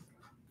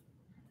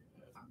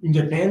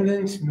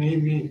independent,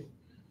 maybe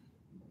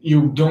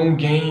you don't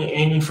gain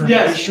any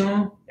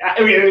information. Yes,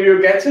 we'll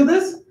get to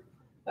this,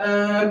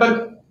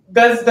 but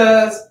that's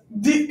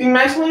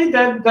imagine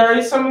that there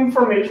is some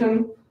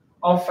information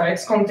of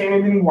x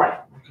contained in y.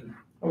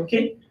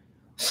 Okay.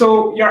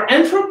 So your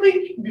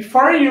entropy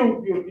before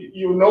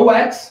you know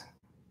x,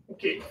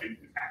 okay.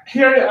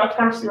 Here, of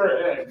course,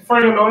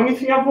 before you know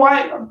anything of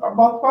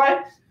about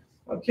y,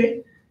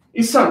 okay,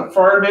 is sum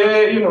for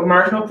the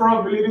marginal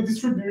probability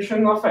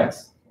distribution of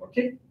x.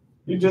 Okay,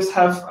 you just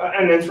have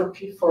an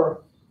entropy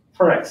for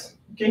x.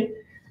 Okay,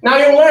 now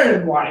you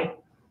learned y,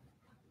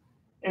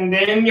 and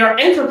then your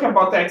entropy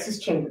about x is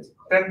changed.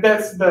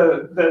 That's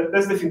the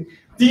thing.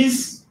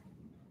 This.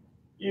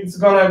 It's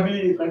gonna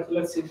be like,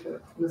 let's see if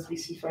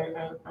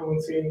I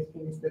won't say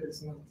anything that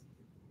is not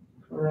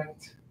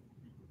correct.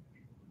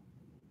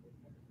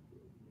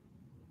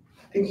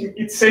 I think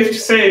it's safe to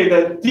say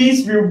that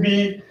these will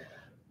be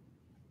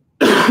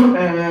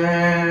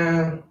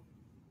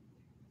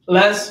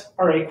less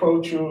or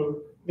equal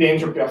to the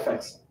entropy of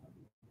x.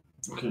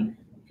 Okay.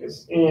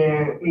 Because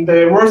in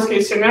the worst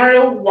case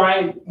scenario,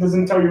 y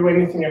doesn't tell you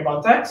anything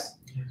about x,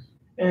 yes.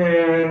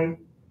 And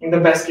in the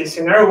best case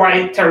scenario,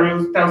 y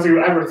tells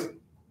you everything.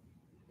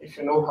 If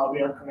you know how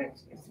they are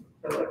connected.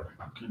 Okay.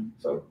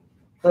 So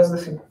that's the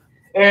thing.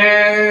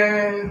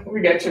 And we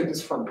get to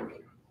this formula.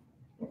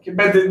 Okay,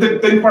 but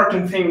the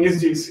important thing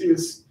is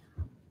this,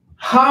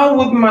 how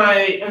would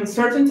my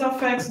uncertainty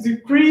of x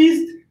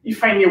decrease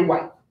if I knew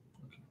y?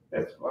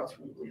 That's what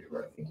we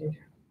were thinking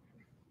here.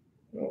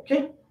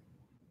 Okay.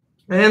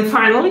 And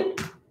finally,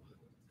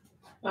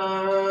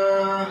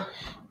 the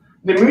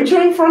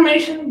mutual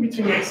information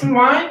between x and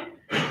y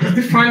is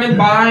defined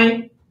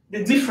by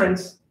the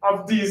difference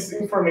of this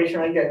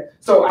information I get.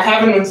 So I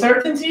have an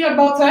uncertainty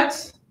about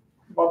x,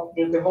 about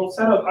the whole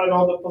set of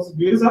all the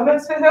possibilities of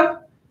x I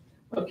have.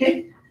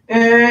 Okay,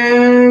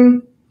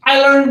 and I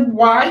learned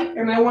y,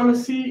 and I want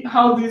to see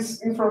how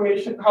this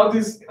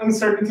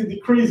uncertainty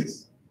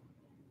decreases.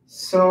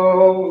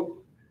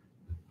 So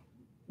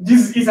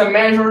this is a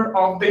measure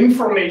of the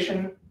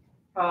information,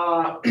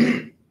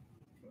 the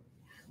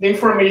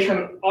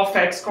information of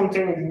x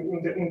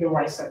contained in the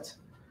y set.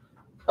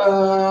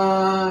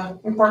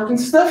 Important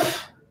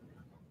stuff.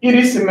 It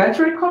is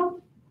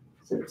symmetrical.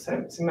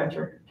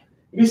 Symmetric.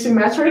 It is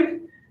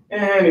symmetric,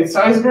 and its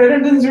size greater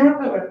than 0.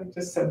 I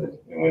just said that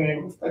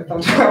when I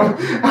thought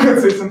I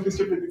would say something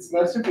stupid. It's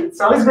not stupid. Its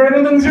size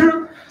greater than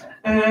 0,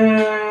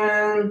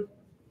 and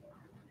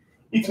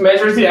it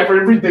measures the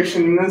average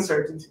reduction in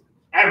uncertainty.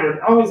 Average,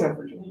 always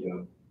averaging. You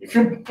know, if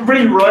you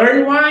really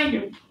learn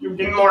why, you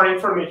get more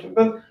information.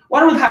 But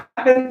what would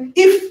happen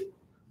if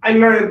I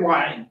learned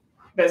why?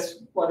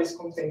 That's what is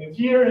contained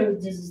here,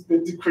 and this is the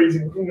decrease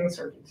in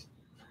uncertainty.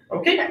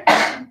 Okay.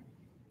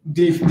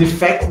 The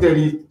fact that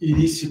it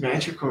is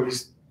symmetrical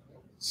is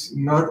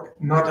not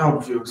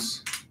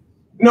obvious.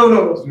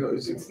 No,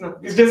 it's not.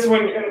 It's just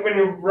when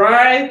you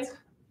write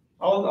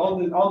all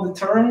the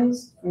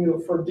terms, you know,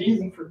 for these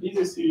and for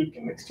these, so you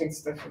can exchange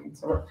stuff and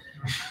so on.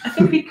 I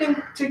think we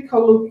can take a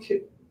look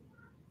at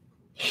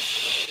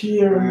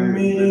here.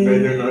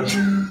 Maybe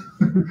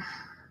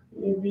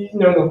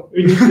no.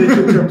 We need the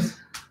two terms.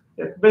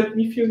 Yeah, but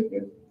if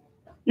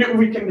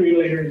we can do it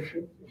later if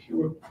you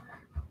will.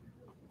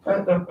 I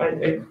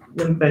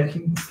went back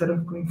instead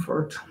of going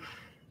forward.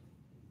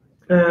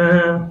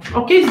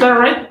 Okay, is that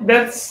right?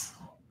 That's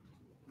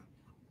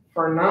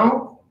for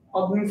now.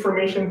 All the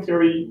information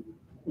theory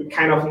we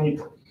kind of need.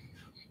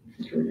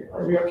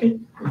 Are we okay?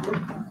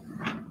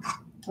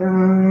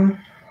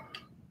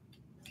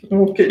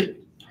 Okay.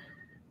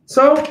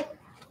 So,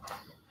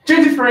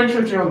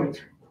 two-differential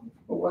geometry.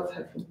 What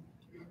happened?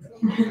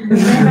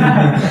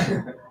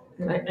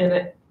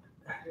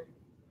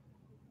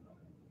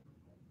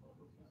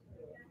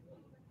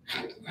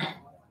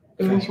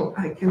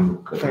 I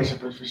can.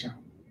 Fecha.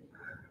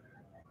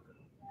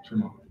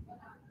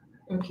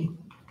 Okay.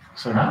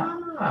 Sorry.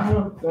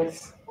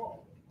 Nice.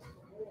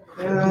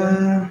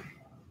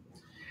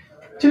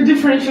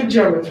 Two-differential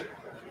geometry.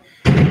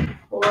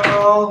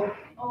 Well,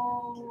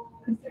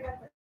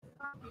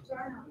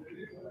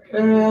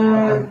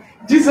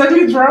 this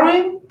ugly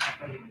drawing,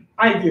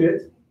 I did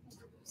it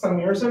some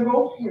years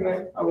ago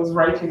when I was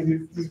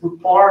writing this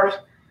report.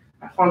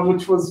 I found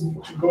which was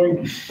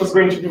going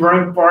to be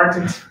very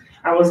important.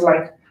 I was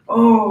like,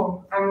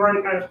 oh, I'm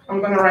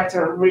gonna write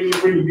a really,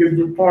 really good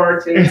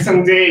report, and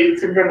someday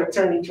it's gonna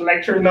turn into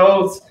lecture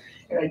notes.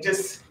 And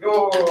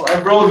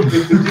I wrote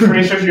the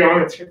differential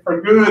geometry for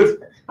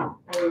good,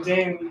 and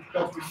then it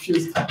got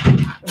refused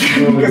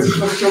because it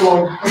was too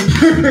long.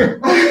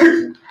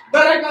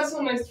 But I got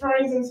some nice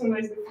drawings and some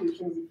nice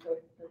definitions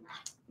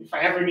if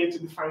I ever need to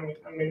define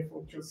a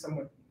manifold to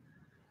someone.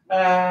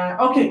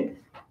 Okay,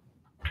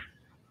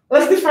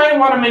 let's define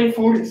what a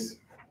manifold is.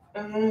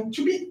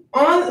 To be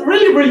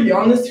really, really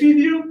honest with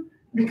you,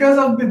 because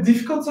of the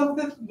difficulties of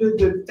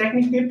the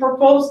technique they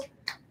proposed,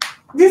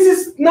 this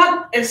is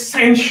not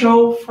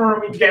essential for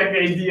me to get the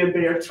idea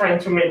they are trying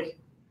to make.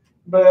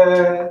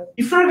 But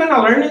if you're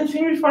gonna learn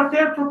anything with what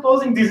they're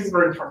proposing, this is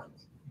very important.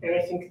 And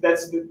I think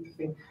that's the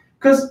thing.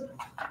 Because,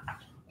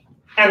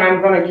 and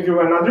I'm gonna give you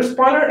another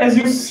spoiler, as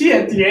you see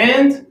at the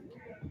end,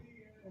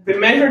 the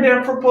measure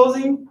they're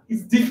proposing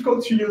is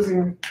difficult to use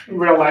in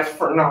real life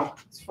for now.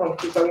 It's from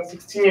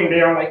 2016, and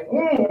they are like,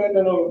 I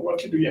don't know what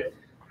to do yet.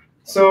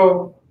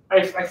 So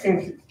I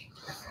think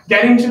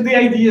getting to the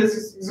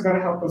ideas is going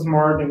to help us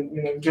more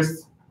than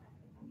just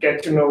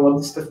get to know what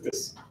the stuff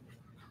is.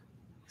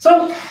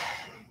 So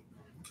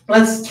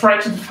let's try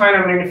to define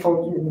a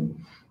manifold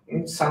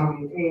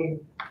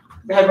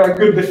we have a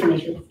good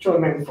definition to a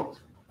manifold.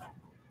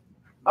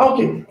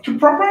 Okay, to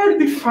properly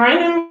define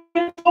a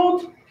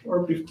manifold,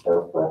 or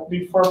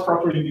before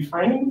properly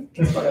defining,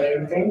 that's what I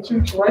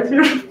intend to write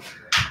here.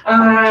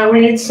 We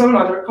need some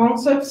other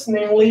concepts,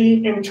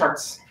 namely M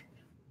charts.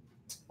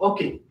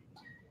 Okay,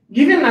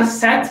 given a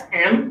set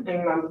M,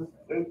 and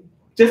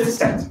just a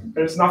set,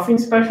 there's nothing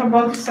special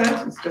about the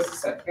set, it's just a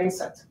set, M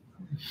set.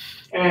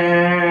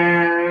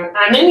 And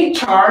any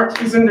chart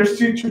is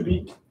understood to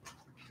be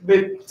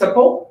the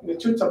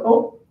two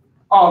tuple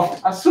of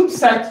a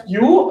subset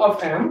U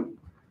of M,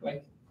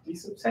 like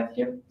this subset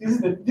here. This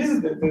is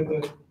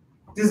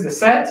the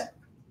set.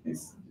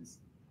 This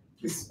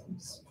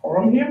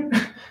form here.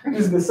 This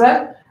is the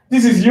set.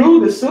 This is U,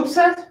 the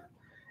subset,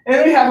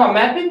 and we have a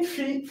mapping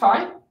phi.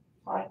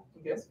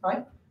 We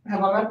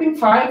have a mapping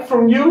phi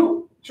from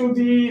U to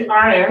the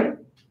Rn.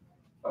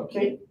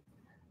 Okay,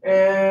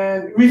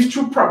 and with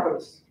two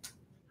properties.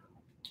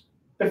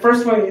 The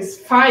first one is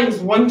phi is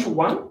 1 to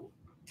 1.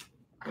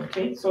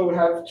 Okay, so we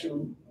have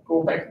to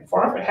go back and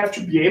forth. I have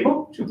to be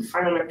able to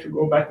define a map to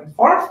go back and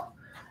forth.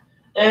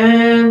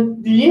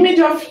 And the image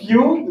of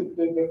U,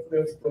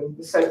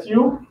 the set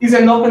U, is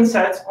an open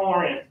set on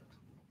Rn.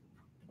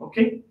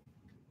 Okay,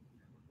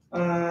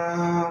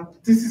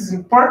 this is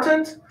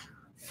important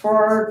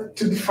to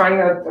define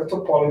a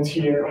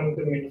topology here on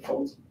the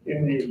manifolds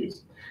in the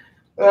use.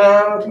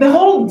 The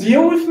whole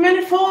deal with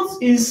manifolds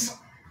is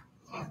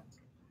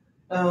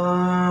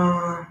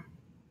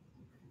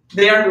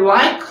they are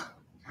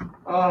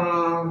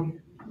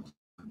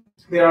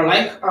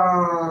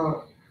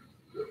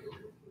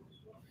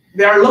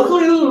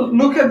locally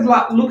look at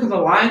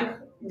alike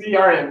the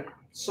Rn.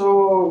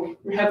 So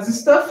we have this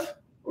stuff.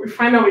 we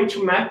find a way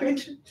to map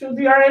it to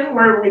the Rn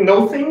where we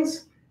know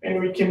things and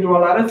we can do a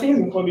lot of things,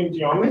 including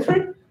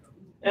geometry.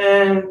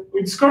 And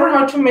we discover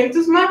how to make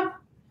this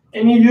map,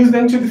 and you use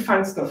them to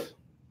define stuff,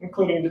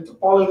 including the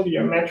topology,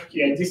 geometric,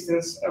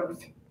 distance,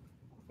 everything.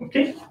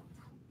 Okay.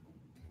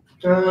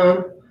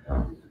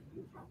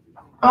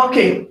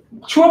 Okay.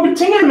 To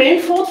obtain a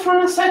manifold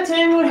from a set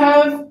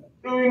M,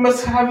 we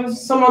must have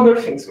some other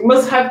things. We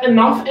must have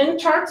enough n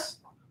charts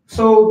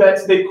so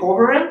that they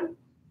cover M.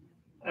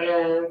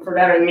 And for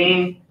that I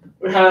mean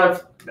we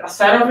have a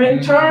set of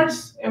n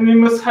charts, and we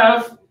must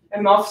have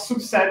enough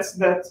subsets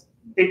that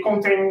they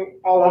contain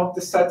all of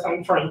the sets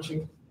I'm trying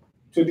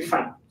to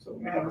define. So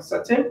I have a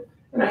set M,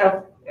 and I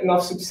have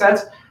enough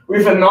subsets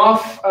with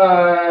enough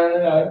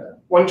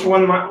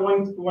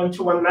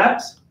one-to-one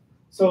maps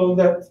so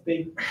that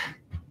they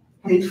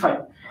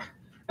define.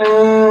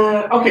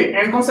 Okay,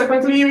 and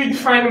consequently, we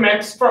define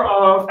maps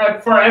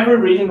for every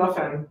region of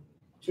M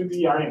to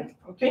the Rn.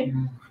 Okay.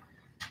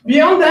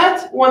 Beyond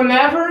that,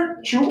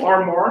 whenever two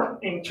or more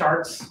in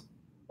charts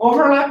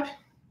overlap,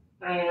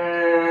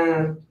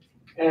 I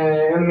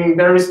mean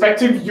their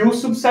respective U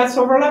subsets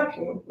overlap,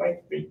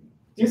 like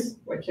this,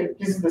 like here,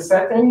 this is the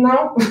set M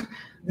now.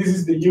 This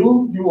is the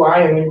U,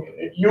 UI, and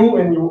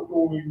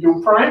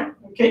U prime.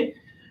 Okay.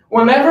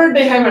 Whenever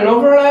they have an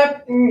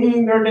overlap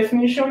in their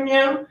definition,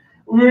 yeah,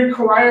 we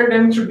require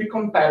them to be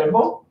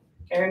compatible.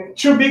 And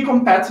to be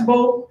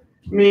compatible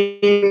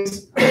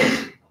means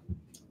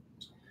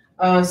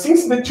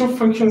since the two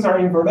functions are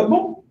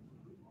invertible,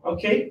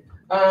 okay,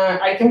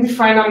 I can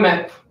define a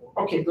map.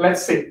 Okay,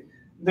 let's say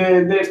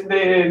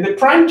the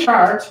prime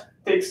chart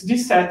takes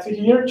this set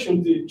here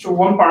to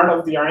one part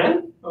of the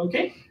Rn,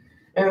 okay,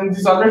 and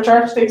this other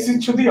chart takes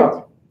it to the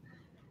other.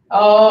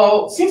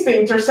 Since they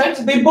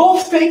intersect, they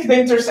both take the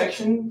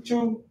intersection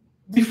to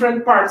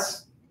different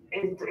parts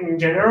in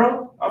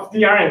general of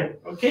the Rn.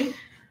 Okay,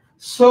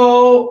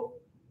 so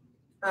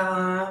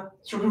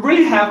to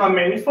really have a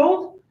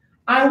manifold,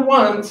 I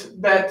want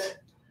that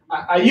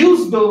I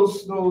use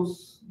those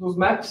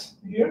maps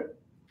here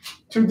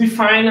to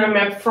define a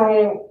map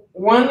from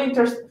one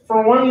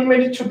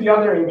image to the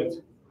other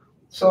image.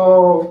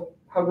 So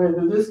how do I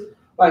do this?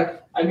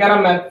 Like I got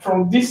a map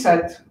from this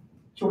set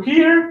to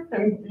here,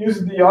 and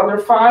use the other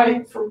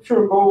phi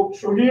to go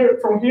through here,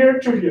 from here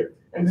to here,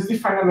 and this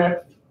define a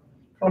map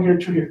from here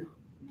to here.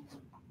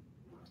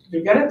 Do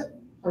you get it?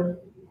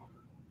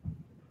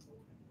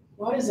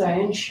 What is an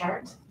n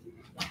chart?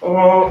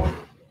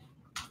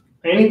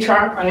 Any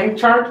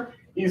chart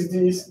is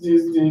this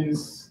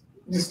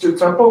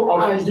tuple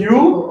of U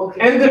okay.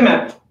 and the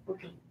map.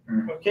 Okay.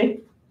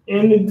 Okay,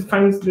 and it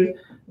defines the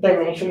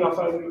dimension of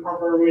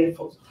our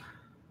manifold.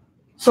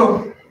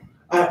 So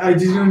I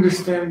didn't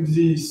understand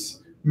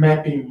this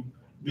mapping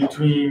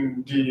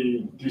between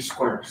the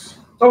squares.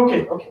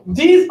 okay.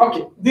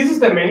 This is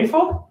the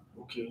manifold.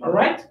 Okay. All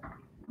right.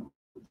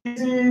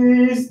 This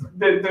is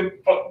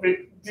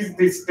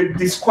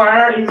the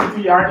square is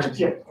the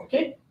RTM.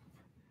 Okay.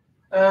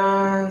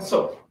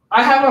 So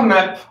I have a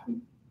map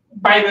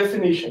by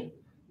definition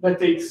that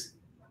takes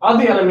all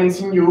the elements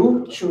in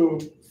U to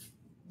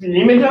the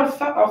image of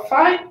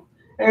phi,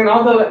 and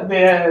all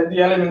the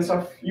elements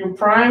of U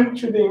prime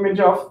to the image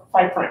of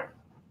phi prime.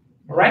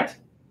 All right.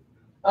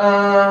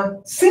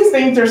 Since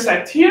they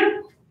intersect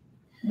here,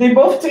 they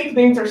both take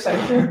the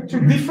intersection to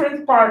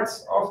different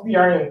parts of the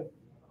Rn.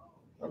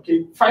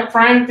 Okay, phi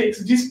prime takes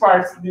this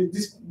part,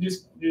 this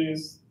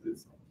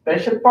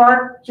dashed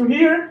part to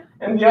here,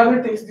 and the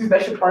other takes this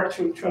dashed part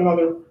to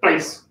another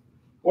place,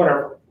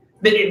 whatever.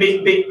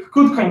 They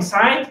could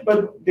coincide,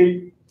 but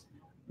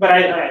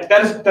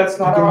that's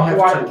not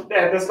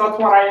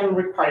what I am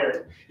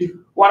required.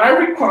 What I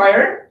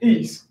require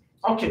is,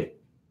 okay,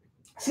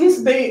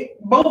 since they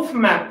both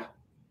map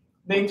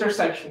the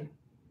intersection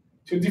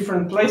to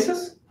different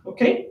places,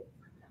 okay,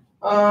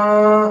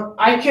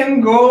 I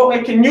can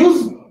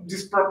use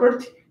this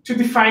property to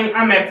define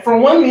a map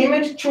from one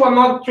image to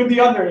the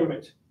other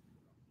image.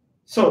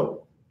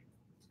 So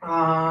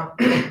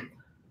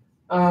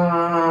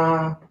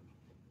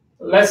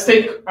let's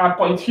take a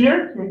point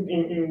here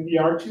in the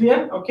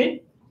RTN,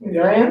 okay, in the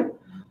Rn.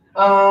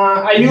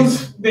 I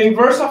use the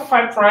inverse of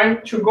phi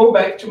prime to go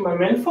back to my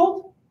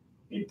manifold.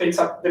 It takes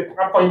a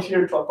point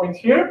here to a point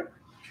here,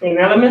 to an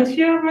element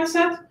here of my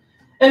set.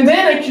 And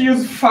then I can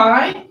use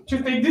phi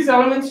to take these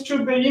elements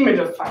to the image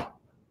of phi.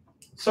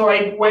 So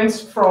I went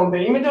from the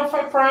image of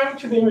phi prime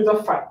to the image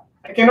of phi.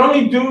 I can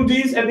only do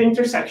this at the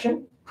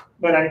intersection,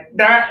 but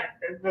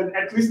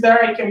at least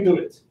there I can do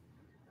it.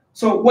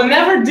 So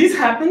whenever this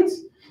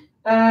happens,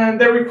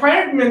 the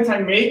requirement I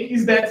make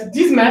is that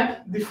this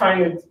map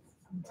defined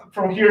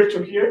from here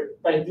to here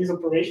by this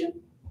operation.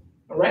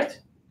 All right,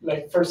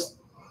 like first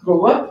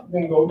go up,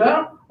 then go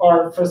down,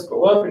 or first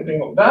go up and then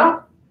go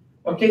down.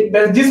 Okay,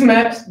 that these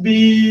maps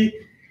be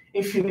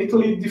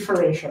infinitely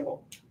differentiable.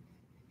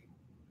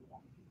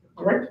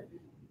 Correct?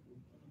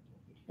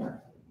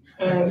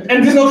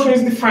 And this notion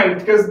is defined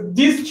because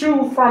these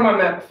two form a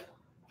map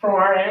from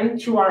Rn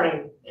to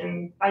Rn,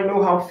 and I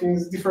know how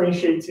things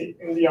differentiate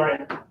in the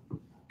Rn.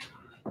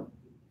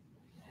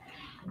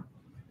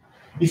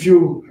 if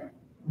you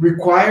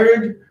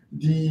required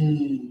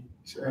the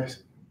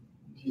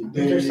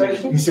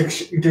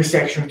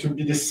intersection to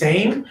be the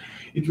same,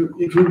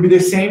 it will be the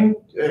same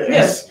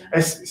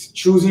as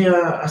choosing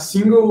a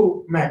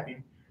single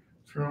mapping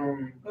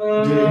from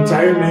the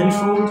entire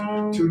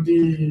manifold to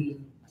the...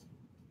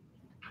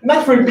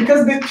 Not really,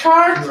 because the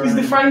chart is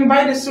defined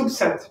by the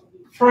subset.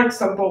 For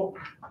example,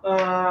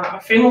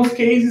 a famous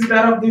case is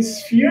that of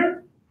this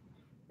sphere,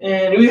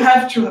 and you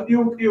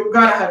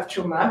gotta have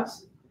two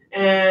maps,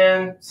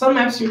 and some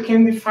maps you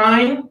can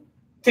define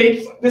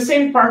take the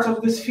same parts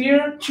of the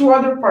sphere to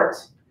other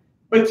parts,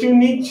 but you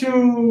need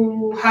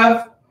to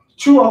have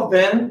two of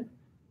them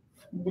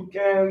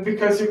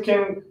because you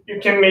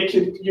can make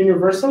it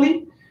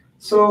universally.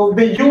 So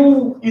the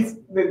U is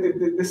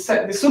the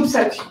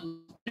subset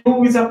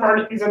U is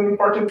an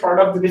important part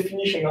of the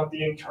definition of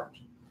the N chart.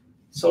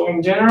 So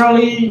in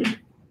generally,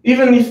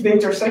 even if the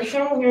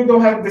intersection, you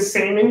don't have the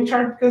same N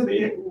chart because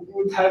they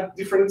would have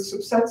different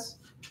subsets,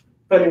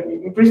 but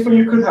in principle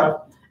you could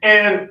have.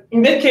 And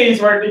in that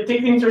case where they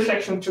take the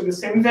intersection to the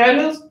same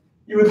values,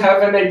 you would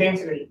have an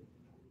identity,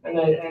 an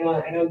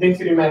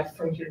identity map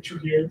from here to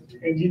here,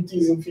 and it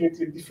is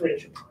infinitely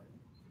differentiable.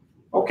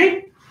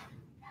 Okay.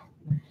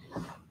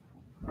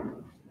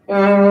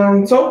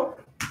 So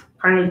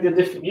finally, the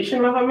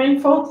definition of a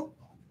manifold.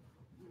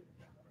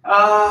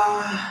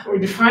 We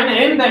define an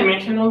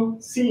n-dimensional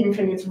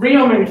C-infinite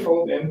real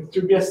manifold and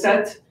to be a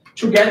set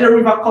together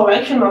with a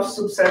collection of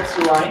subsets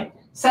Ui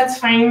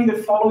satisfying the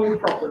following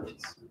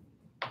properties.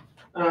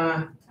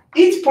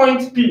 Each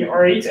point P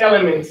or each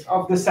element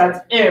of the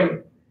set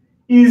M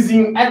is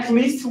in at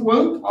least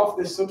one of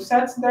the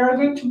subsets that are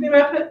going to be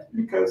mapped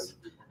because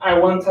I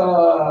want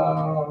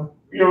the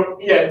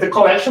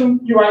collection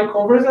Ui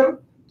covers them.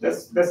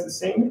 That's the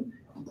same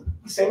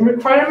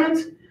requirement.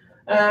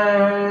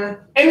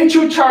 Any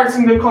two charts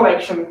in the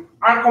collection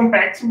are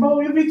compatible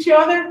with each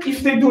other.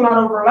 If they do not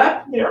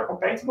overlap, they are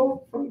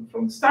compatible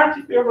from the start.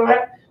 If they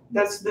overlap,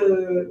 that's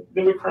the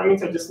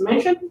requirement I just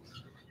mentioned.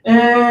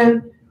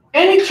 And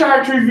any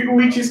chart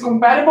which is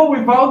compatible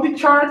with all the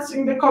charts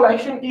in the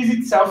collection is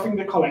itself in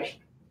the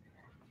collection.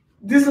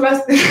 This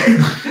last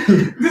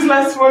this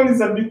last one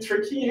is a bit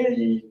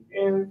tricky,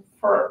 and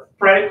for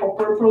practical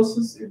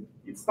purposes,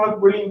 it's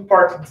not really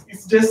important.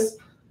 It's just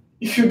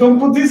if you don't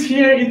put this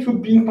here, it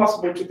would be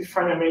impossible to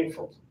define a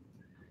manifold.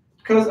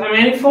 Because a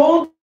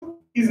manifold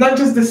is not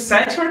just the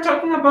set we're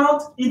talking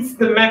about, it's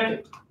the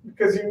mapping.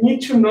 Because you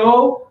need to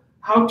know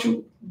how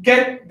to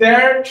get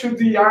there to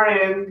the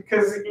Rn,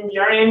 because in the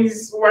Rn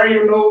is where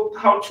you know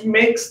how to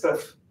make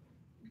stuff.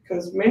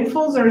 Because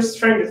manifolds are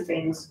stranger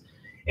things.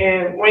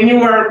 And when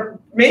you are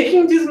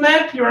making this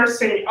map, you are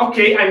saying,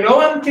 okay, I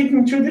know I'm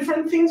taking two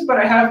different things, but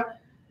I have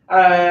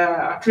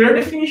a clear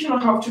definition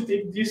of how to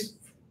take this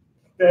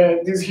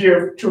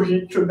here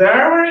to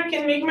there, where I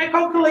can make my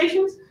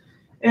calculations.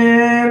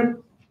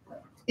 And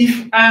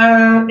if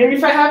I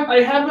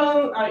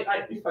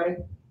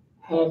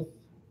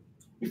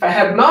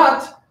had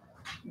not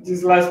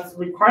this last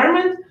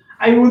requirement,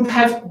 I would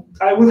have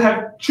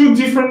two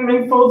different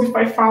manifolds if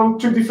I found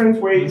two different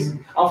ways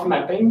of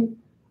mapping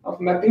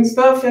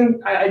stuff,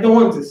 and I don't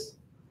want this.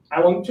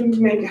 I want to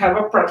have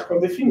a practical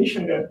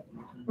definition that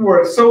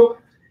works. So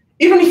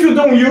even if you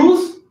don't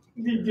use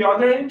the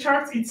other N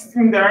charts, it's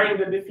in there in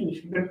the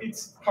definition.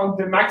 It's called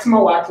the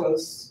maximal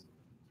atlas.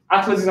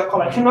 Atlas is a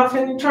collection of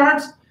N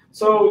charts,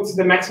 so it's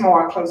the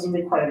maximal atlas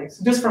requirements,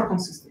 just for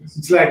consistency.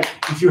 It's like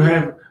if you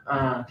have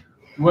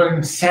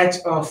one set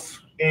of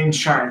N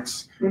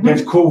charts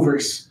that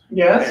covers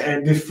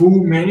the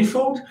full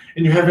manifold,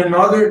 and you have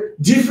another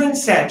different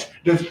set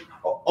that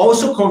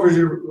also covers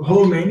the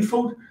whole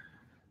manifold.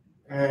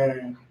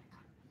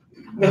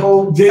 The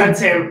whole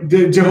set M.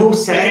 The whole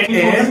set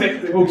M.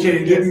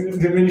 Okay, yes.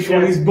 The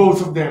manifold is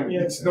both of them.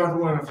 Yes. It's not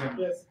one of them.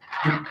 Yes.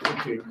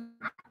 Okay.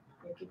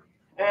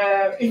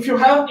 If you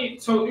have a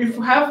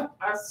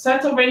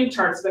set of N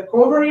charts that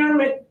cover your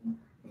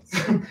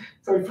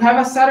so if you have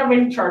a set of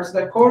N charts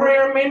that cover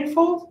your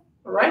manifold,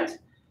 right?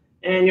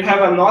 And you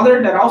have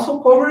another that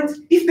also covers,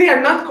 if they are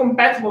not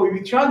compatible with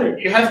each other,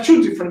 you have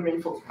two different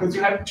manifolds because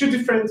you have two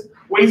different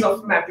ways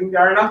of mapping. They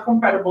are not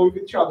compatible with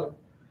each other.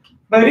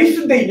 But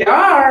if they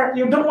are,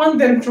 you don't want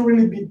them to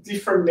really be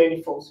different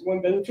manifolds. You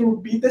want them to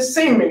be the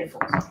same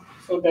manifolds.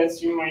 So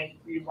that's why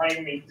you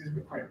make these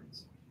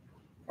requirements.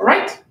 All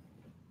right?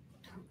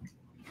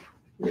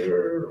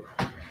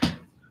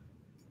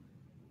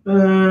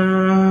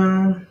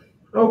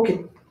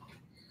 Okay.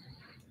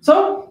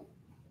 So,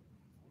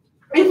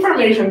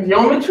 information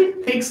geometry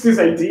takes this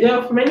idea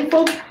of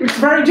manifold. It's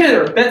very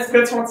general.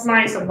 That's what's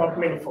nice about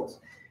manifolds.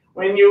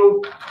 When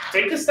you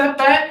take a step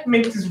back,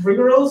 make this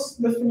rigorous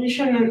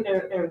definition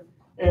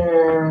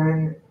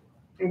and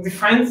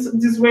define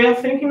this way of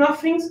thinking of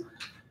things,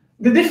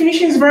 the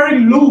definition is very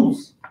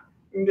loose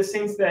in the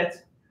sense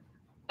that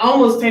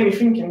almost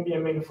anything can be a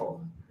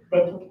manifold.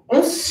 But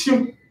once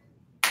you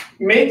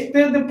make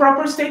the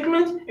proper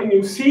statement and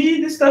you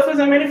see the stuff as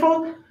a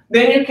manifold,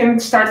 then you can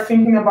start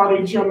ting about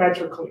it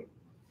geometrically.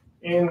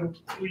 and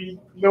we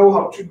know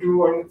how to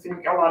do a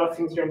lot of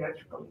things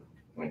geometrically,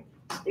 like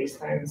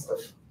space-time and stuff.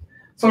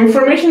 So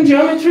information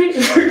geometry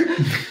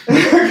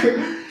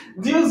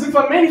deals with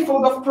a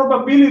manifold of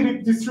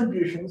probability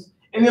distributions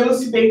and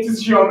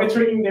elucidates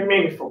geometry in the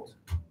manifold.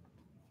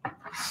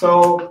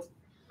 So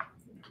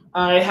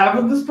I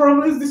have these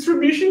probability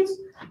distributions,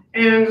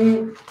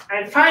 and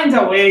I find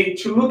a way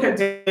to look at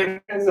them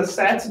as a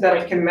set that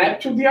I can map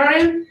to the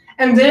Rn,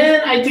 and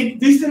then I take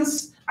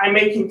distance, I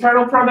make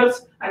internal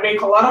products, I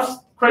make a lot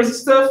of crazy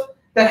stuff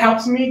that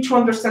helps me to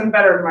understand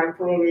better my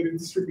probability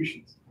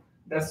distributions.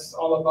 That's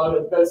all about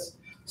it.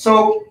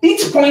 So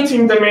each point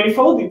in the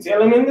manifold, each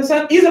element in the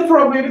set, is a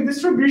probability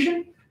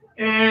distribution,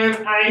 and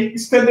I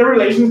study the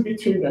relations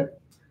between them.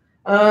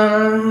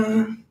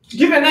 To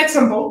give an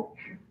example,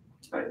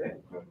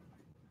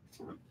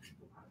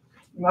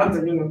 not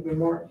the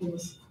more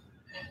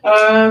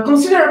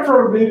consider a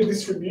probability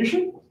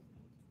distribution,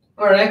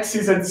 where x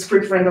is a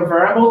discrete random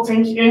variable,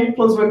 take n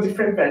plus 1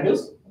 different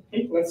values.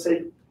 Okay, let's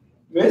say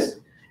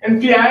this,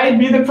 and pi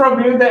be the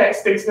probability that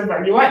x takes the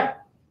value I.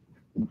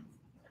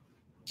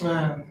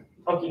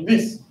 Okay,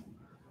 this.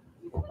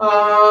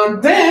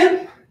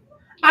 Then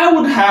I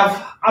would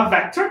have a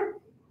vector.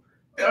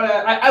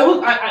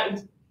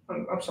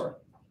 I'm sorry.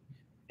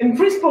 In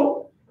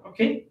principle,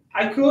 okay,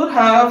 I could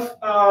have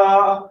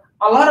a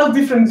lot of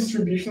different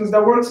distributions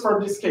that works for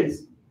this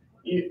case.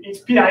 It's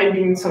pi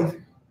being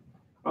something.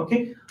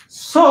 Okay,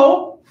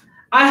 so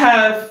I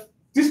have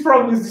this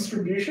probability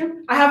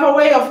distribution. I have a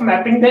way of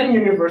mapping them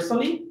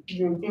universally.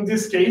 In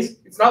this case,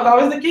 it's not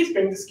always the case,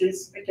 but in this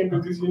case, I can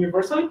do this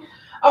universally.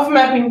 Of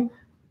mapping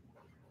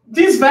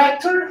this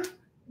vector,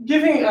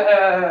 giving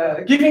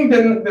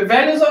the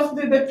values of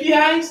the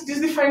PIs, this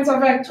defines a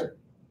vector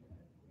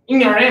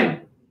in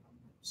Rn.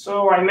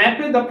 So I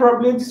mapped the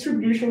probability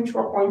distribution to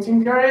a point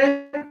in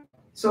Rn,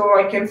 so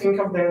I can think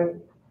of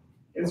them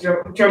as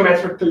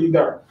geometrically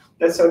there.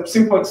 That's a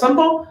simple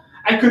example.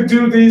 I could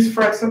do this,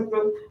 for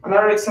example,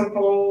 another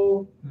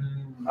simple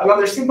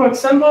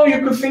example.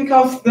 You could think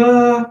of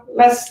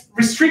let's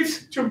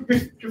restrict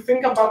to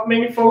think about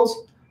manifolds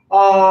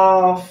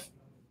of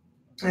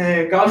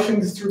Gaussian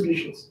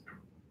distributions.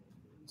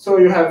 So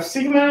you have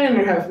sigma and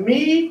you have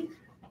me,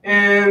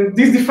 and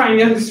this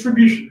defines a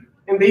distribution,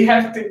 and they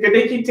can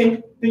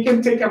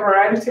take a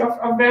variety of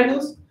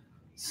values.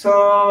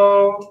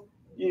 So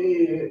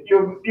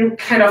you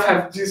kind of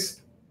have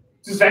this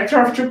vector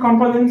of two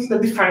components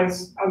that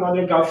defines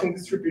another Gaussian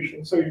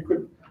distribution. So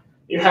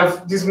you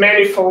have this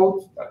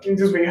manifold. In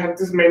this way, you have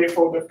this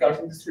manifold of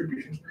Gaussian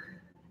distributions.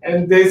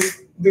 And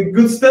the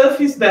good stuff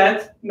is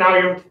that now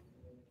you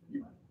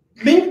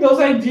link those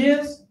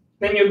ideas,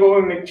 then you go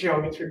and make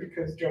geometry,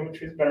 because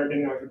geometry is better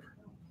than algebra.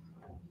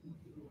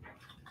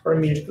 For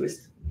me, at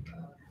least.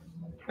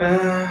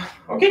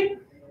 Okay.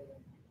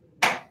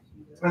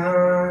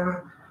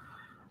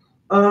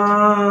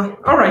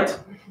 All right.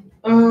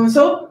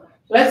 So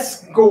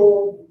let's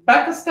go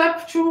back a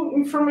step to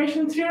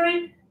information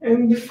theory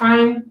and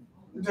define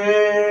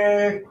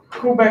the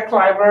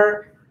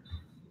Kullback-Leibler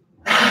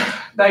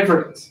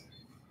divergence.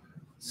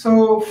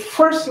 So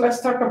first,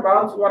 let's talk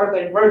about what are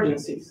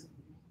divergences.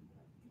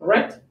 All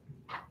right?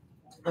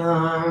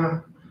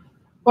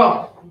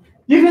 Well,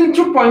 given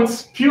 2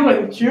 points P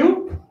and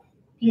Q,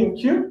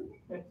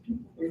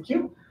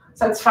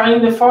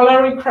 satisfying the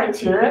following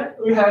criteria,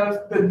 we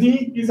have the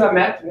D is a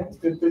map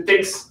that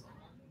takes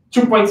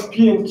 2 points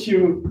P and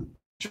Q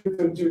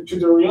to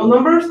the real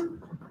numbers,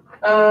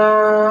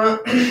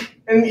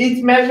 and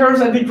it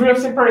measures a degree of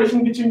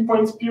separation between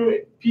points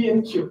P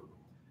and Q.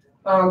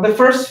 The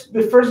first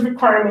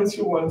requirements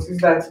you want is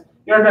that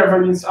your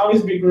divergence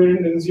always be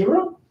greater than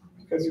 0,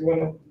 because you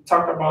want to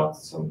talk about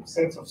some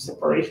sense of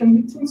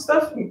separation between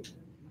stuff. And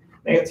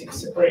negative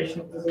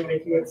separation doesn't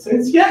make much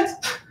sense yet.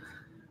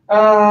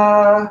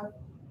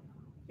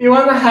 You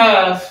want to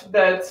have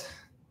that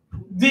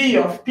D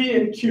of P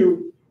and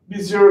Q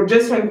be 0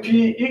 just when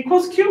P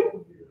equals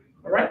Q,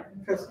 all right?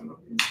 Because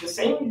it's the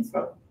same, it's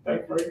not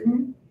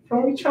diverging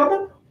from each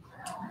other.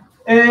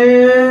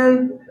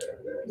 And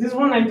this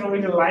one I don't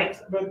really like,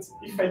 but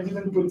if I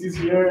didn't put this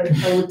here,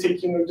 I would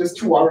take just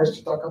 2 hours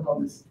to talk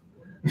about this.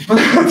 That's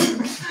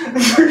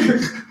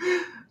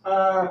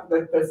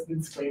the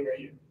disclaimer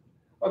here.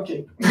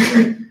 Okay.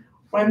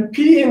 When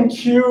P and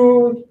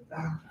Q,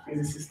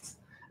 physicists,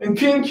 when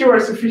P and Q are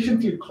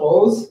sufficiently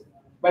close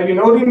by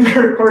denoting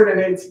their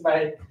coordinates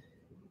by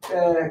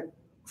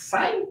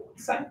psi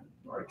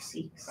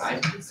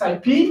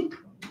P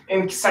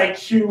and psi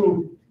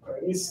Q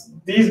is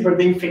these, but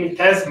the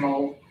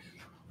infinitesimal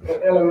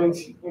element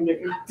in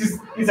this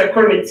is a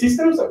coordinate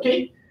systems,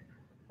 okay?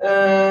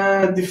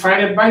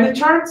 Defined by the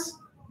charts.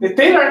 The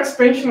Taylor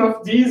expansion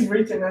of D is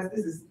written as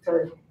this is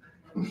terrible,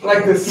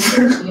 like this,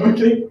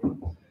 okay?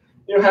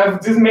 You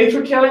have these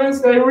matrix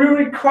elements that will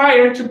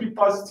require to be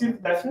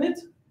positive definite.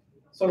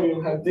 So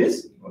you have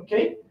this,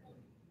 okay?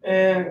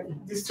 And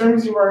these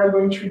terms you are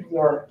going to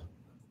ignore,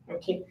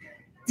 okay?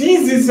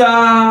 This is a,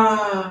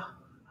 how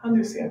do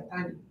you say a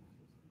time?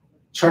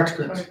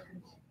 Shortcut.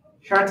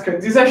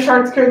 Shortcut. These are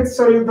shortcuts,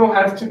 so you don't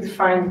have to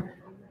define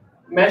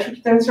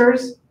metric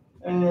tensors,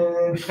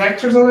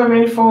 vectors on a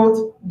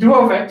manifold,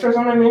 dual vectors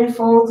on a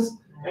manifold,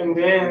 and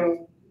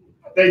then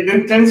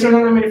the tensors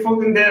on a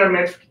manifold, and then a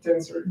metric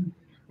tensor.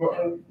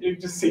 And you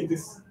just say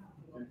this.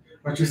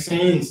 What you're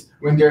saying is,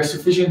 when there are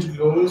sufficient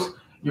rows,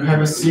 you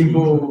have a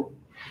simple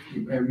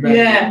method.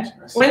 Yeah.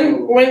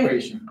 When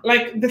operation.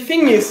 like the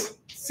thing is,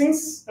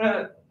 since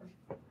I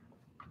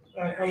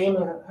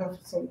wanna have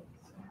some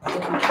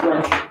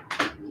brush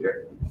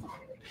here.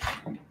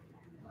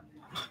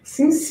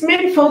 Since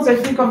manifolds, I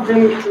think of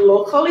them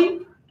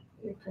locally.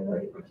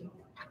 Okay.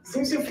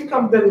 Since you think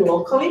of them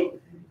locally,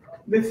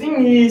 the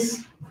thing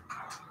is,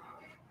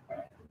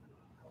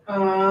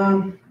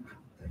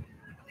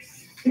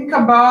 think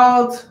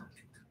about,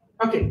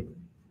 okay,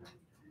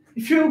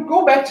 if you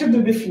go back to the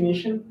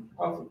definition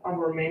of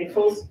our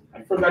manifolds,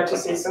 I forgot to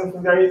say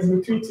something very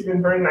intuitive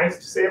and very nice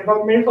to say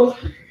about manifolds.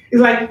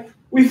 It's like,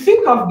 we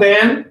think of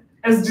them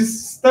as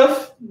this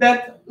stuff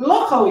that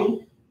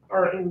locally,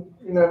 or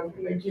in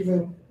a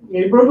given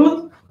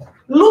neighborhood,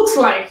 looks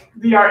like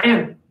the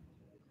Rn,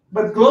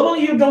 but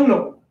globally you don't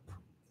know.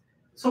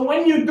 So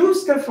when you do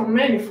stuff on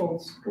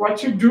manifolds,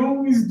 what you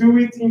do is do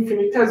it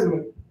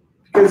infinitesimally,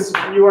 because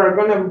you are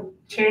gonna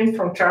change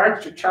from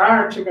charge to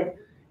charge.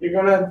 You're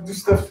gonna do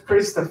stuff,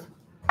 crazy stuff.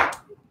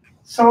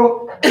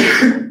 So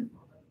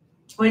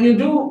when you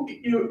do,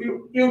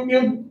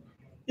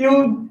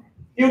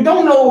 you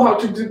don't know how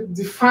to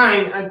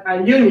define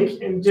a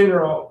unique and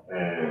general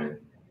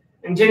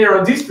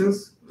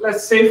distance.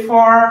 Let's say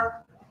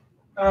for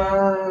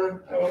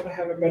I want to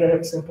have a better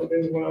example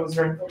than when I was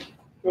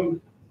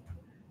writing.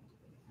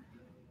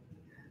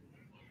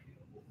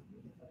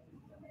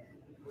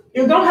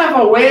 You don't have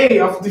a way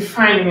of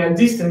defining a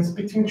distance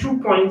between 2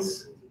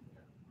 points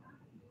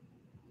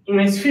in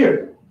a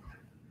sphere.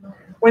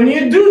 When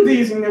you do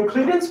this in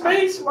Euclidean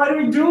space, what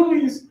we do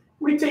is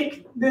we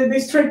take the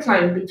straight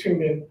line between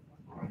them.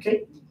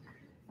 Okay.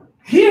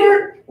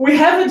 Here we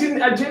have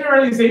a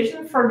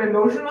generalization for the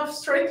notion of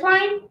straight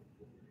line,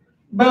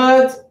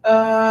 but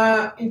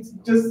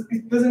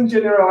it doesn't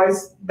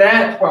generalize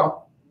that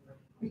well,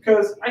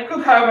 because I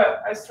could have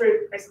a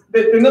straight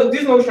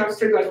this notion of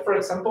straight line, for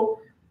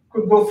example,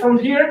 could go from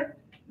here,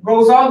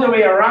 goes all the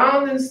way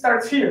around and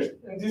starts here,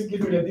 and this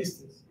gives me a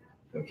distance.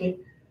 Okay,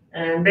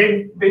 and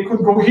they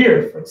could go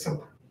here, for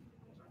example.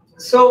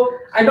 So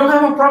I don't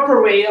have a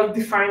proper way of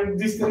defining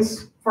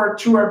distance for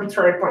 2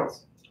 arbitrary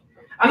points.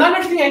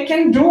 Another thing I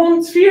can do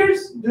on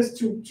spheres, just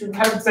to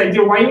have this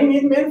idea why we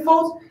need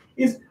manifolds,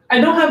 is I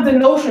don't have the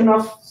notion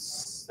of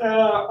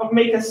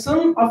make a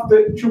sum of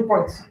the 2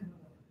 points.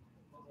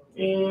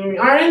 In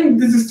Rn,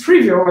 this is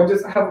trivial. I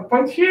just have a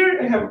point here,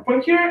 I have a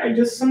point here, I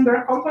just sum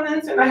their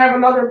components, and I have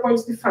another point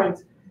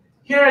defined.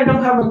 Here I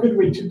don't have a good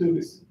way to do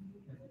this,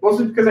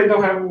 mostly because I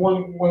don't have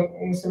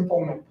one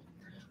simple map.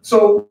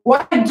 So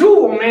what I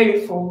do on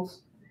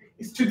manifolds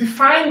is to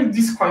define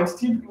this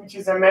quantity, which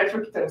is a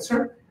metric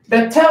tensor,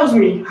 that tells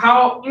me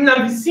how, in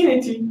a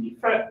vicinity,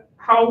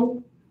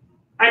 how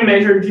I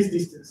measure this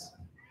distance.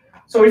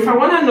 So if I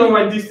want to know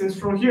my distance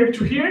from here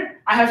to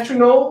here, I have to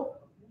know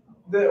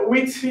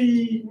which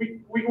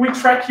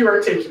track you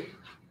are taking.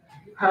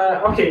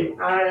 Okay,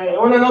 I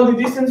want to know the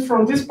distance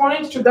from this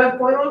point to that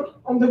point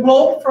on the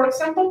globe, for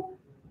example.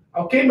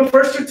 Okay, but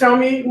first you tell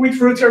me which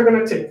route you're going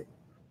to take.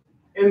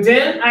 And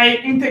then I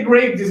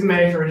integrate this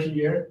measure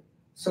here.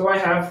 So I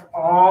have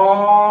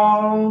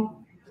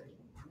all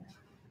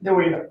the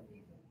way up.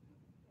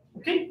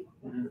 Okay?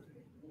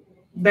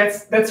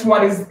 That's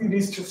what it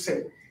is to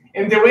say.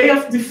 And the way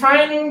of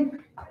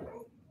defining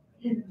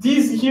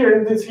this here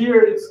and this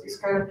here is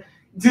kind of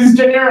this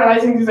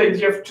generalizing this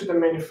idea to the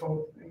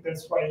manifold. And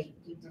that's why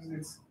he does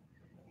this.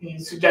 He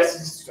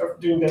suggests of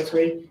doing that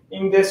way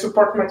in the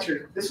support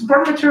material. The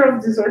support material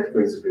of this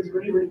article is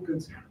really, really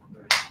good.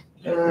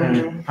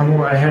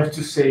 I have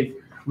to say,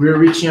 we're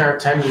reaching our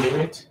time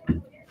limit.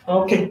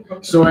 Okay.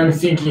 So I'm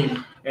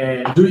thinking,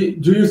 do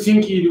you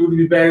think it would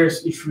be better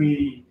if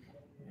we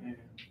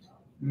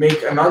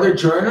make another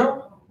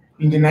journal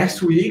in the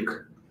next week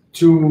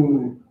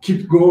to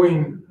keep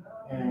going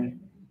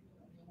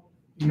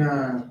in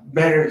a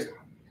better,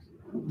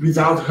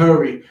 without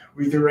hurry,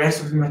 with the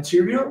rest of the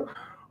material?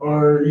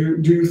 Or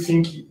do you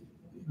think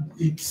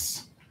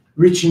it's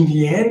reaching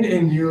the end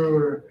and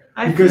you're...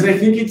 Because I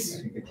think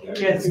it's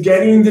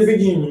getting in the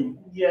beginning.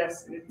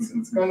 Yes,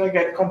 it's gonna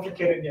get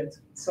complicated yet.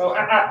 So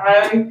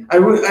I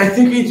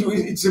think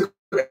it's a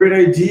great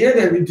idea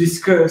that we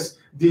discuss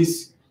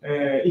these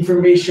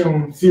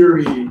information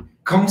theory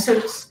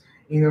concepts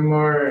in a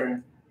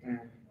more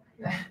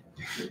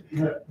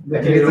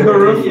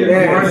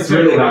it's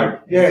really hard.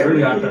 Yeah, it's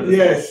really hard.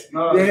 Yes.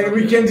 Then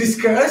we can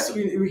discuss.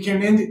 We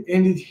can end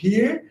it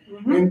here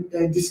and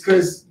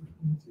discuss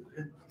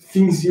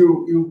things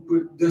you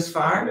put thus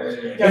far.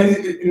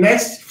 And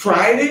next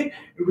Friday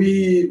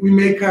we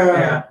make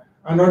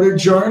another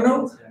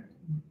journal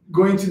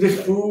going to the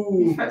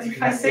full.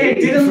 If I say I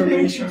didn't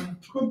think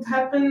it could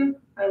happen,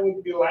 I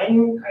would be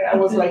lying. I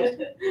was like,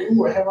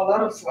 ooh, I have a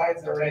lot of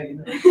slides already.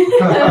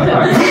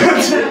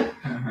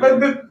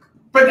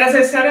 But as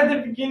I said at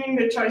the beginning,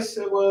 the choice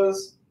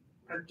was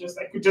I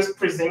could just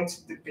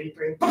present the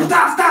paper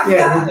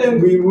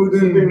and we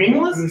wouldn't be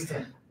meaningless.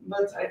 understand.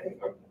 But I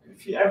think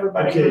if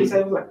everybody agrees,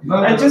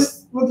 I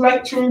just would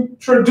like to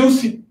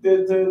introduce the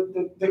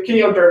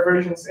KL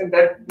divergence, and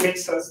that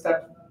makes us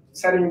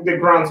setting the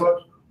grounds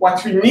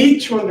what we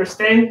need to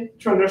understand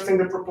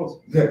the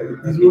proposal. Yeah,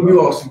 it will be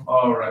awesome.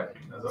 All right.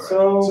 That's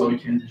all right. So We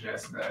can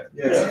digest that.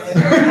 Yes.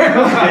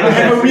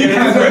 We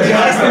can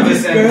digest and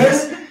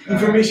discuss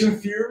information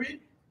theory.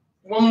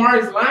 one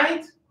more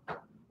slide.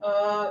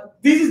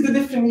 This is the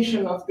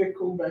definition of the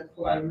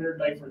Kullback-Leibniz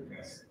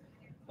divergence.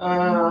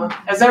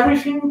 As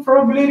everything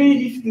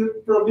probability, if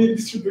the probability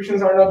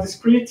distributions are not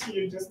discrete,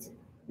 you just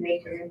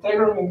make an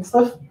integral and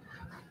stuff.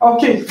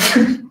 Okay.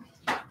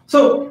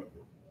 So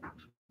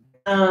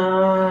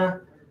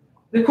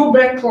the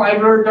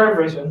Kullback-Leibniz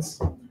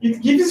divergence,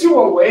 it gives you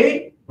a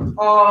way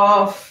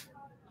of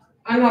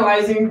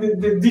analyzing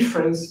the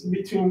difference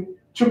between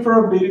two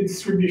probability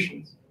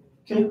distributions.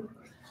 Okay.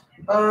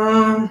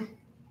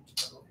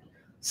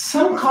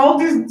 Some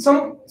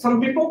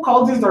people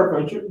call this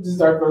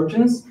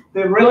divergence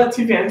the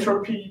relative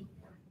entropy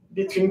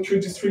between two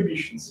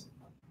distributions.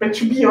 But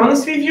to be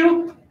honest with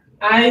you,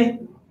 I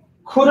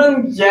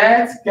couldn't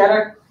yet get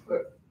a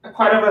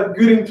quite of a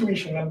good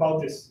intuition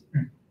about this.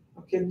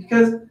 Okay,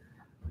 because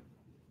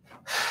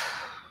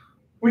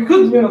we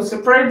could,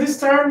 separate these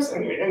terms,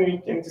 and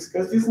we can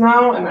discuss this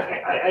now. And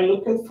I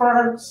looked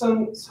for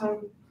some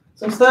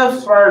stuff,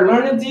 so I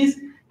learned this,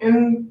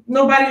 and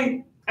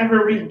nobody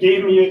ever really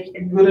gave me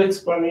a good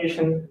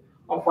explanation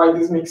of why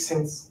this makes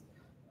sense.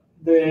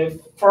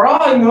 For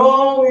all I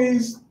know,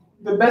 is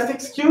the best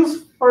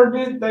excuse for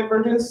the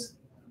divergence,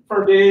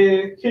 for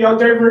the KL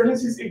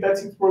divergence, is that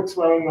it works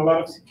well in a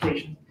lot of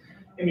situations,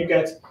 and you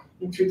get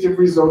intuitive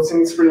results,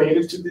 and it's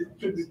related to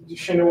the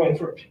channel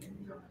entropy.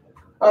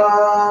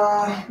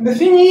 The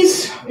thing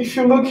is, if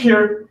you look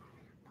here,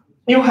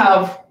 you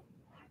have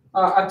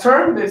a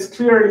term that's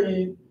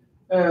clearly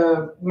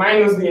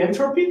minus the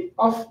entropy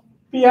of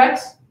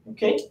Px,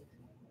 okay?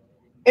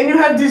 And you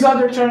have this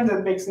other term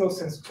that makes no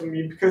sense to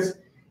me, because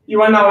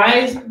you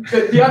analyze,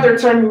 the other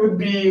term would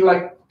be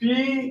like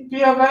P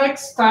of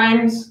x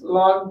times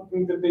log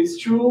in the base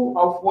 2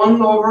 of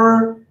 1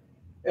 over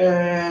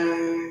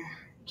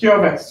Q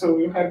of x. So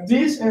you have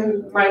this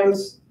and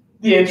minus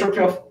the entropy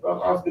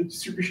of the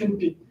distribution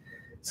P.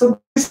 So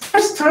this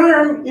first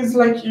term is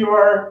like you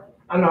are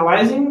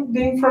analyzing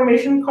the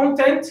information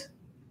content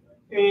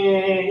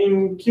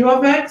in Q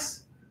of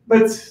x,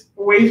 but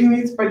weighting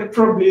it by the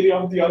probability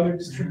of the other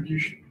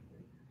distribution.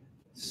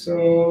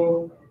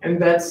 So,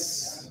 and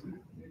that's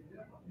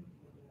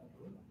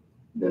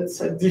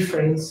a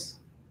difference.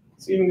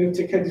 So you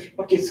take a different,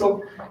 okay,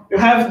 so you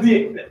have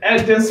the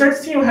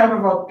uncertainty you have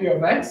about P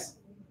of x,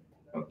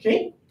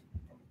 okay?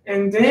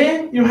 And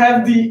then you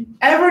have the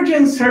average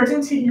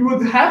uncertainty you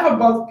would have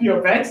about P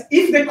of x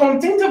if the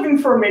content of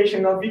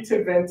information of each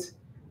event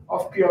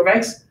of P of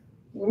x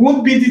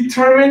would be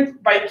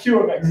determined by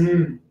Q of x.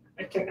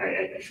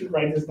 I should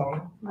write this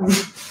down.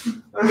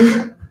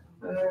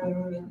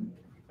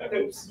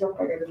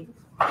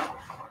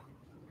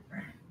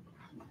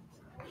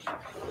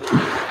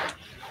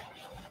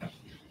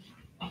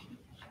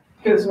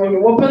 Because when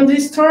you open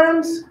these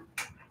terms,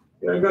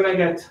 you're gonna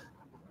get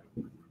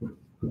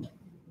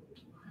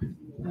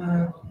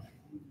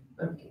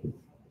okay.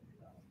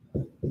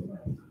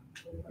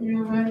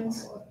 Q of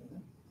x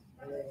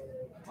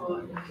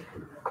on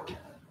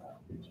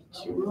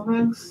Q of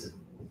x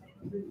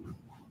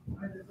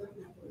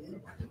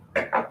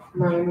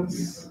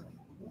minus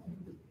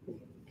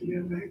P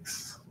of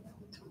x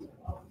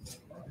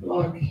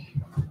log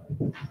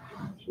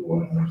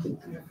Q1 P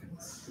of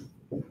x.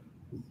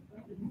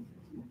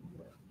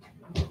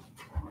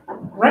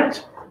 Right?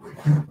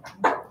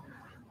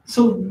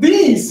 So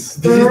this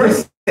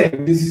is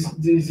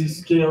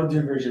KL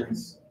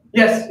divergence.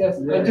 Yes.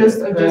 I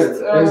just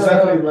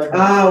exactly like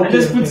I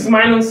just put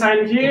minus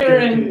sign here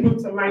and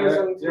put a minus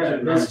on here. Yeah,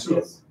 that's true.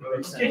 Yes.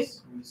 Okay.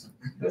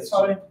 That's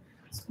fine.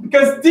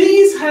 Because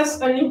this has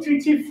an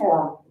intuitive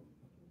form.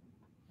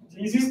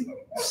 This is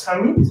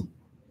sum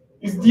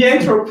is the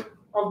entropy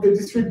of the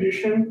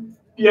distribution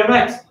P of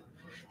x,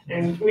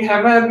 and we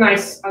have a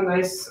nice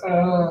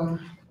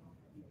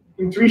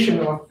intuition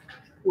of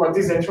what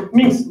this entropy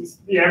means. It's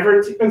the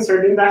average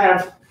uncertainty I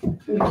have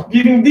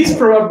giving this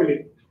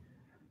probability.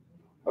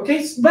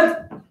 Okay,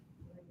 but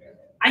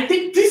I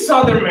take this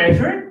other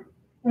measure,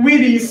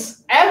 which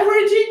is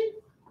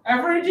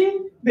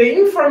averaging the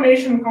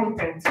information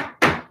content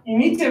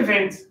in each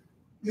event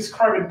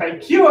described by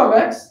Q of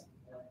x,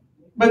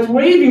 but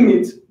weighting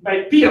it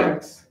by P of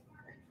x.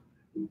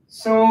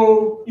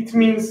 So it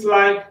means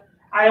like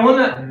I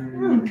wanna,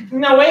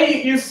 in a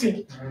way, you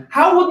see,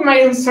 how would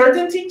my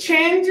uncertainty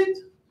change it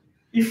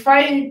if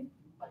I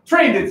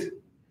traded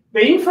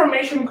the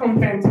information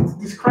content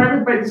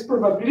described by this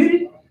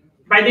probability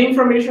by the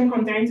information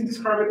content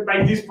described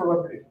by this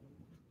probability?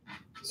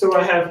 So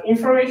I have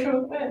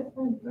information,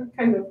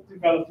 kind of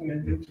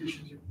development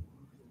intuition here.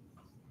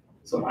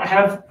 So I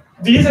have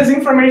this as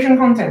information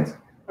content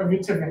of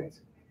each event.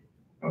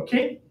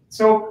 Okay,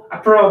 so a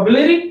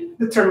probability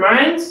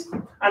determines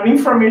an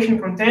information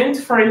content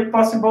for a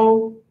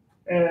possible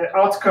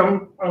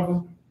outcome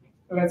of,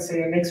 let's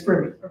say, an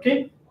experiment.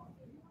 Okay,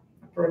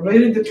 a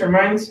probability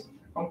determines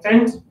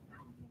content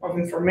of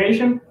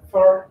information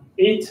for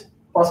each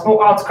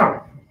possible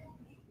outcome.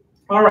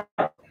 All right.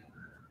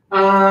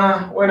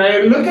 When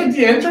I look at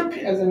the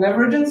entropy as an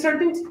average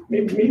uncertainty,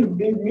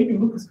 maybe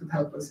Lucas could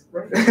help us,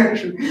 right?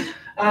 Actually,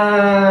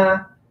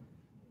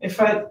 if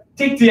I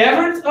take the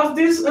average of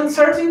this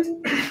uncertainty,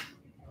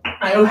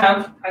 I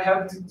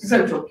have this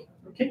entropy.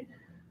 Okay,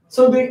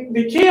 so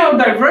the KL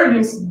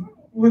divergence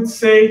would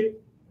say,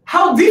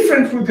 how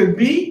different would it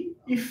be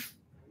if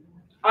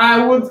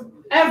I would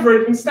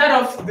average instead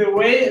of the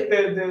way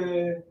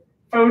if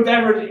I would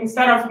average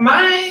instead of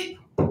my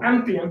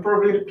MP and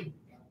probability P.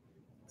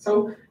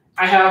 So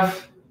I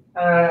have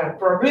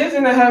probabilities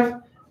and I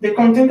have the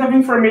content of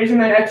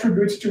information I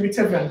attribute to each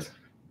event,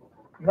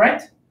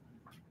 right?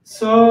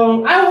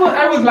 So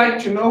I would like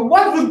to know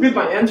what would be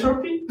my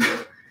entropy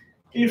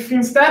if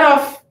instead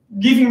of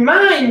giving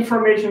my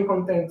information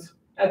content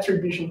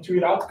attribution to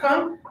its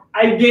outcome,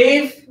 I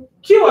gave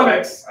Q of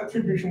X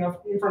attribution of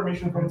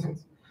information content.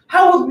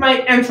 How would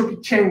my entropy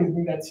change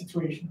in that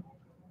situation?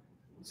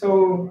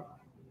 So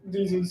I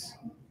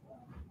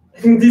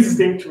think this is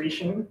the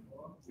intuition.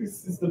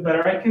 This is the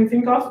better I can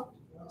think of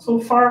so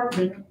far.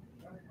 Maybe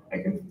I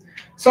can.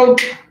 So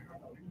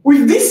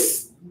with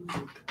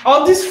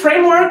all this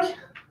framework,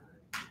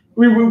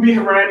 we will be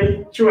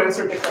ready to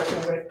answer the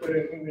questions I put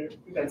in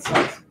that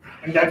slide,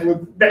 and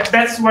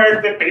that's where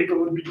the paper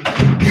would begin.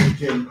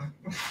 Okay.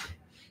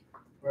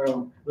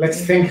 Well,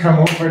 let's thank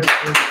Ramon for the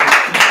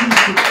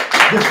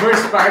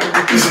first part of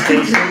the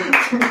presentation,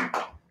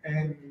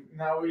 and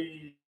now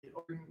we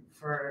open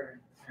for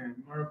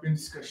more open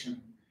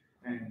discussion.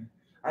 And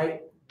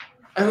I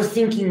was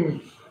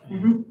thinking,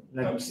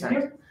 like you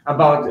said,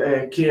 about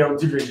KL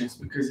divergence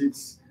because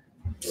it's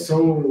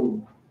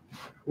so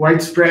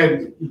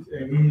widespread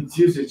in its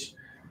usage.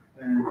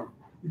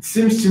 It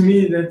seems to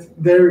me that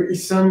there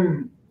is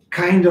some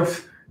kind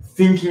of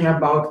thinking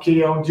about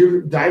KL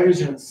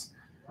divergence,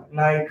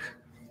 like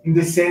in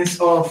the sense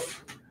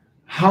of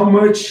how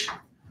much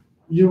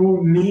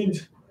you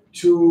need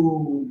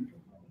to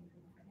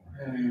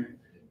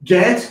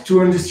get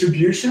to a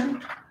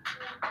distribution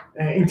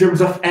in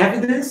terms of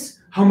evidence,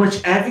 how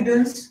much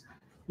evidence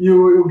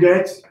you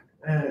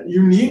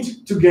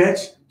need to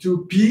get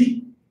to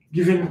P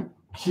given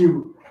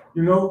Q.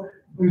 You know,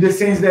 in the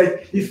sense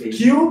that if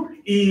Q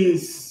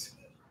is,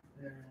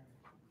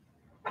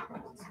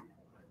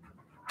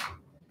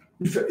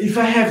 if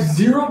I have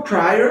 0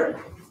 prior,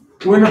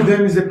 one of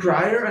them is the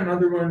prior,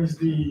 another one is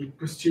the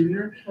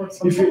posterior.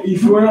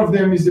 If one of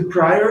them is the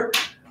prior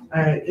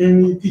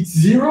and it's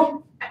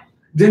 0,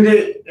 then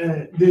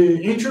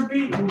the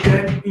entropy will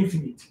get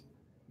infinite,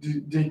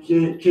 the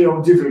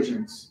KL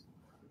divergence.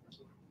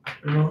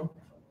 You know?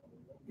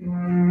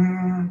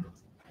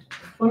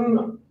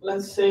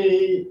 Let's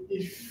say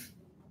if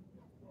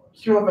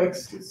Q of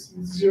X is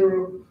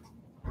 0.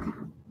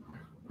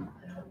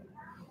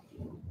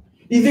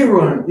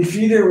 If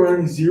either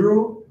one is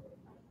 0,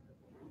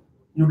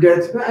 you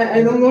get.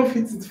 I don't know if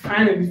it's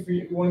defined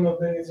if one of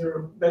them is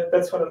 0.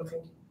 That's what I'm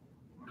thinking.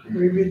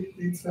 Maybe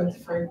it's not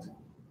defined.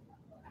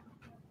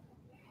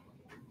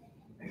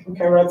 I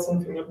think I read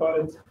something about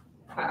it.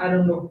 I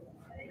don't know.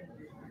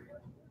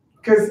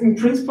 Because in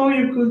principle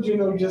you could,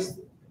 just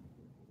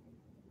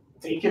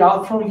take it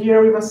out from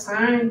here with a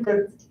sign,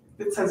 but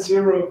it's a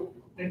 0.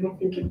 I don't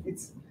think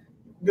it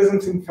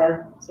doesn't seem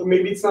fair. So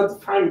maybe it's not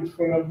defined if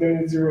one of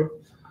them is 0.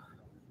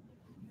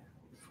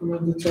 If one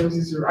of the terms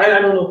is 0. I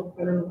don't know.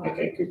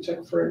 I could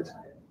check for it.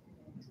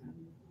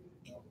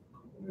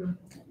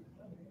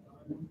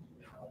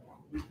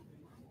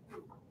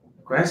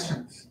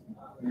 Questions?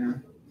 Yeah.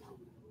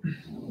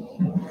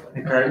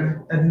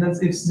 Ricardo? And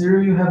that's if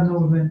 0 you have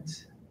no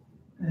event,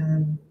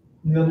 and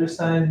on the other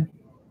side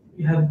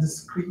you have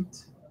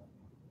discrete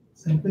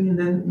sampling, and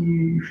then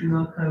you should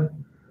not have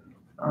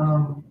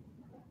an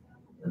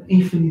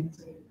infinite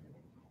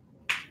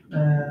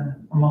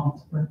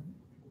amount, right?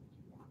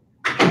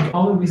 It should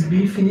always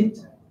be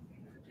infinite,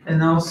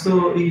 and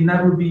also it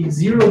never be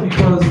 0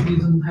 because you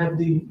don't have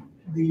the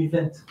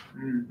event.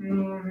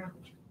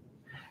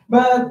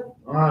 But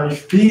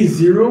if P is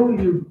 0,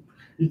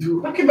 it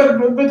will. Okay,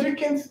 but you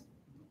can.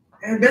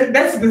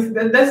 That's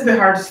the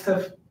hard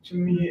stuff to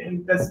me,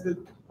 and that's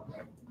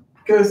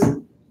because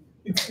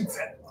it's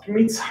to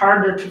me it's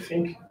harder to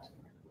think.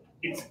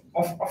 It's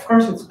of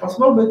course it's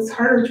possible, but it's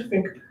harder to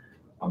think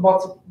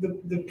about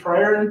the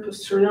prior and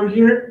posterior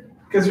here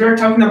because we are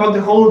talking about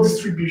the whole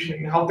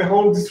distribution, how the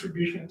whole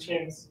distribution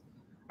changes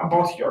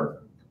about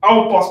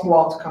all possible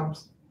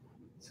outcomes.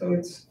 So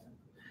it's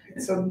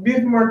a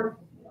bit more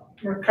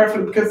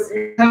careful because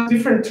it has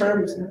different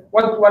terms.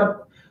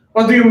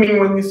 What do you mean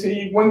when you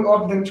say one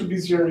of them to be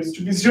 0? Is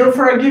to be 0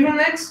 for a given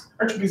X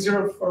or to be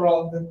 0 for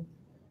all of them?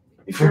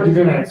 If for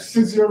given X,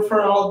 to 0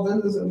 for all of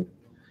them doesn't.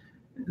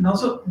 And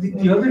also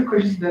the other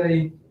question that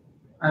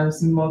I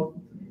was not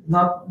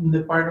in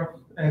the part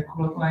of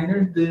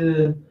collinear.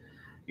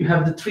 You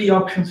have the three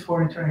options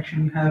for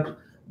interaction. You have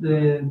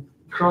the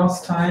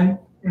cross-time,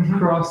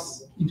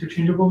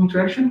 cross-interchangeable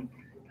interaction.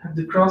 You have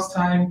the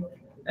cross-time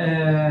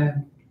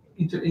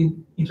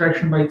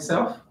interaction by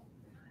itself,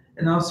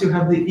 and also you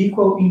have the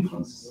equal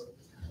influence.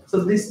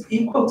 So this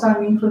equal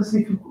time influence,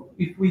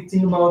 if we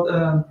think about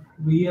a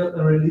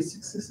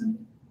realistic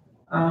system,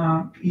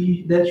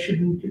 that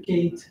should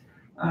implicate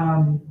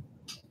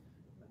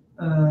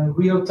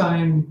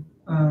real-time,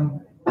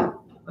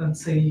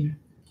 let's say,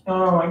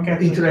 I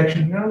get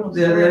interaction. That would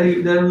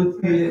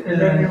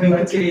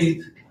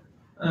implicate.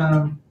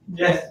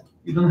 Yes,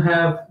 you don't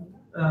have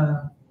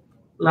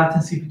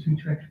latency between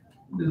interaction.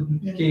 That would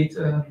implicate,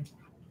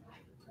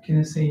 can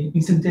I say,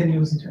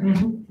 instantaneous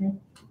interaction.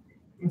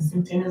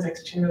 Instantaneous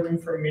exchange of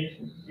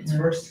information. It's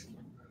worse.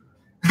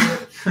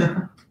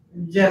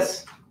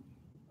 Yes,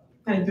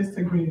 I just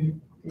agree.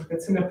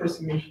 That's an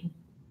approximation.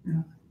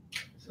 Yeah.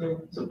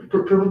 So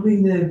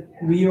probably the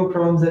real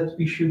problems that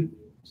we should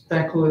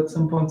tackle at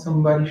some point,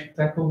 somebody should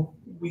tackle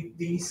with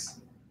this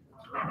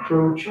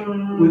approach.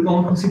 We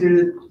don't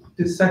consider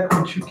the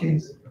second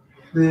case,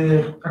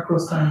 the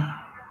across time.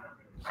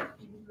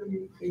 Let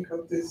me think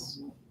of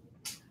this.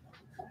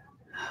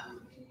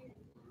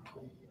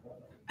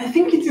 I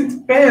think it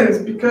depends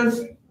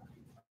because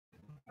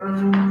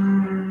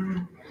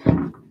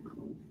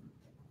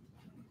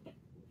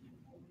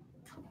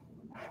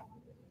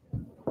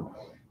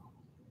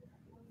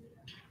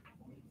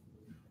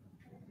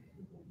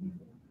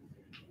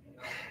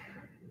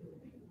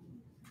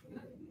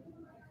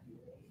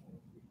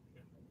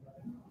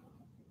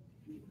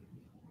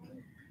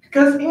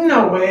in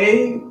a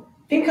way,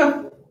 think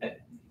of,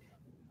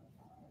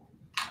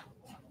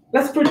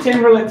 let's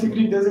pretend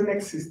relativity doesn't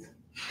exist.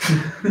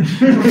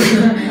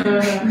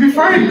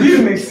 Before it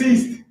didn't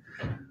exist,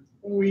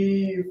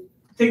 we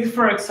take,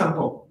 for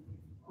example,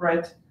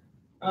 right?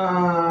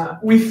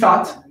 We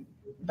thought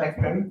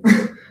back then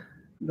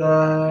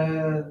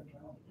that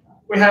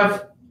we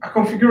have a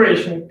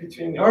configuration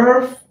between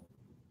Earth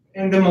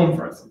and the Moon,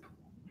 for example,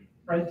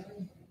 right?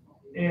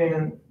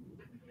 And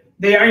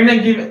they are in a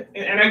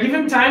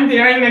given time, they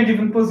are in a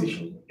given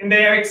position, and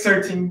they are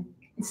exerting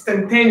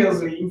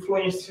instantaneously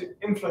influence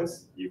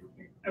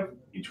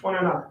each one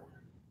another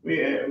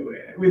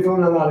with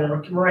one another,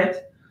 okay, right?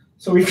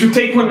 So if you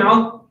take one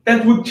out,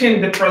 that would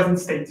change the present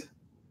state.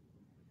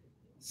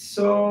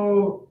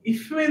 So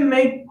if we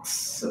make,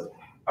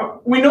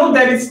 we know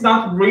that it's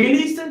not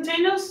really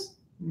instantaneous,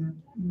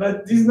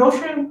 but this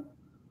notion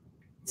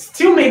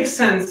still makes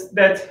sense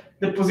that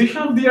the position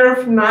of the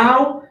Earth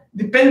now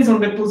depends on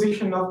the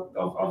position of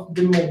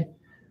the Moon.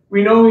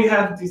 We know we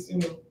have this,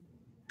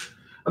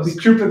 of the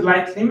stupid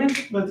light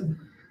limit, but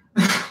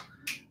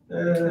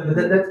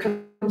that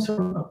comes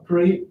from a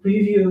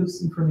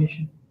previous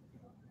information.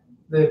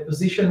 The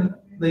position,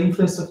 the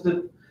influence of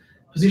the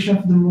position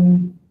of the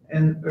Moon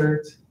and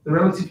Earth, the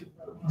relative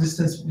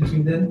distance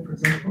between them, for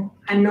example.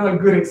 I know a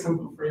good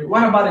example for you.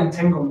 What about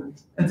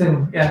entanglement?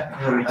 Entanglement, yeah.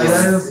 I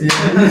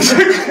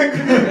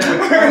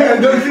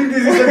don't think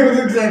this is a good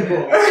example.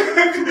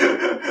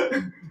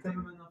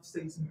 Entanglement of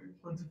states in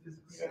quantum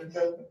physics.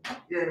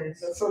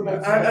 Yes. So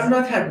I'm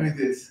not happy with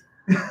this.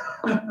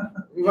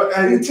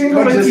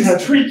 Entanglement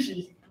is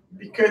tricky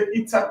because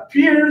it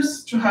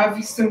appears to have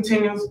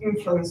instantaneous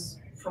influence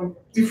from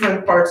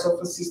different parts of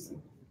a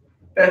system.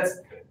 That's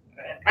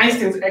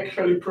Einstein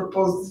actually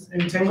proposed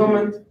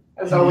entanglement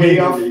as a way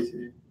of.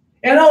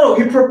 And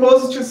he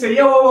proposed to say,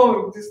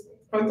 this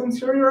quantum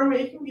theory you're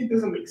making, it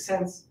doesn't make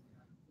sense.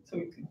 So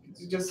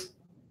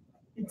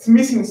it's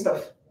missing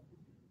stuff.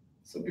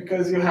 So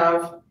because you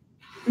have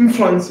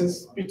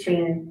influences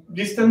between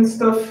distant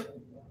stuff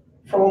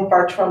from one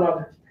part to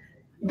another.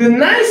 The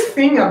nice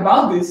thing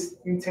about this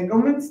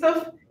entanglement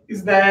stuff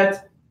is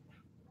that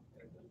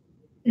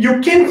you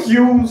can't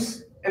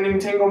use an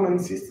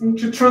entanglement system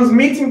to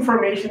transmit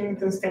information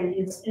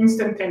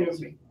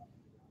instantaneously.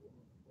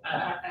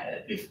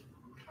 If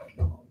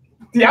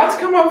the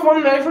outcome of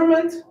one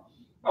measurement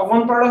of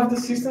one part of the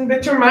system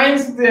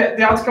determines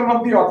the outcome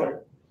of the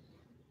other.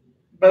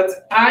 But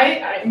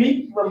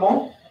me,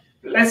 Ramon,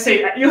 let's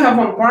say you have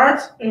one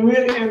part and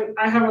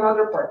I have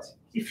another part.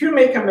 If you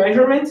make a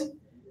measurement,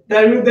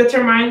 that will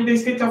determine the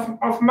state of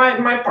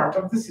my part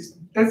of the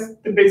system. That's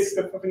the basic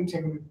step of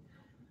entanglement.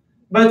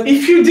 But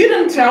if you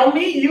didn't tell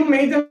me you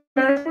made a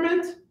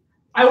measurement,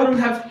 I wouldn't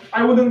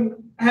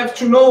have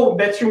to know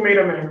that you made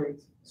a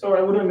measurement. So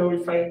I wouldn't know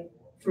if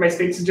my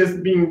state is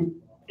just being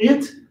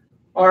it,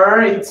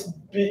 or it's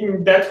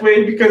being that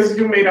way because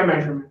you made a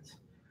measurement.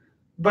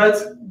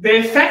 But the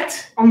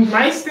effect on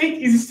my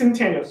state is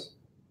instantaneous.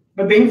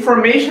 But the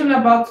information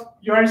about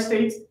your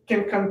state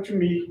can come to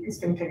me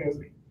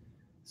instantaneously.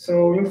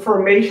 So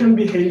information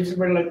behaves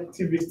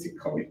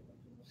relativistically.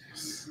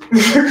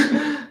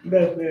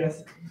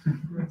 Yes.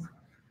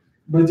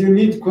 But you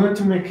need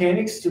quantum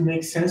mechanics to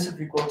make sense of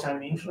equal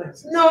time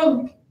influences.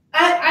 No,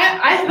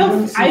 I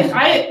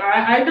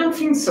don't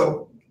think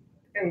so.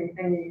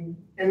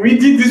 And we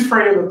did this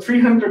for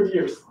 300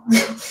 years.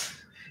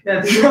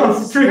 Yeah, this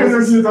Just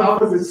 300 years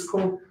out of the opposite.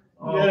 scope.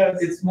 Yes.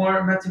 It's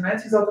more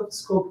mathematics out of the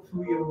scope of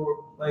real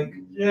world. Like,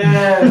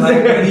 Yes.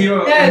 like when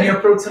you Yeah.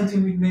 approach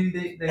something with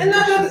many And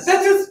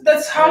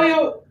that's how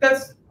you,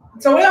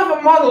 it's a way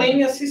of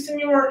modeling a system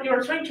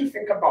you're trying to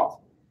think about.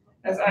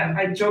 As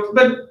I joked,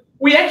 but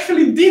we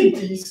actually did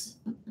this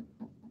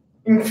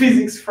in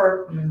physics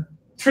for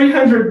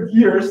 300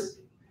 years.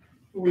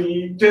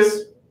 We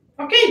just,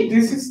 okay,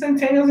 this is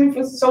instantaneous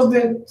influence,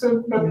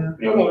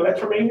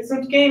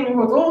 electromagnetism came and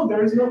was,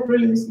 there is no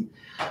really.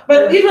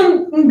 But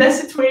even in that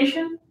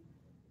situation,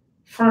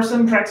 for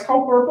some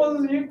practical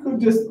purpose, you could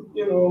just,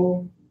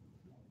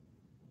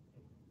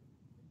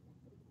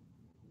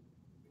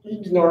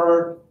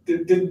 ignore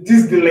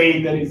this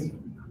delay that is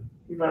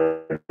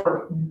very,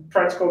 for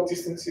practical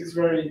distance is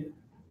very,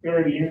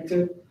 very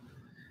limited.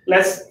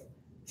 Let's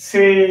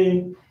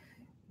say,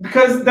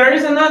 because there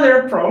is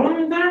another problem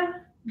in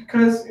there,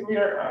 because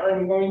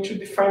I'm going to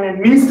define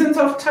an instant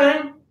of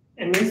time,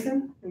 and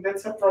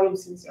that's a problem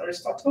since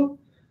Aristotle.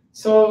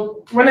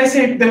 So when I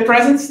say the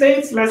present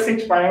states, let's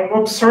say I'm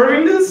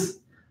observing this,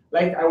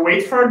 like I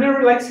wait for the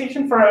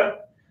relaxation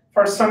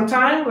for some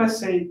time, let's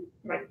say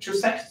like 2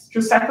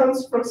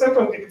 seconds, for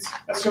example, it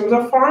assumes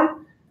a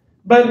form,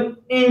 but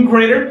in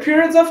greater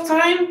periods of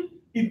time,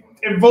 it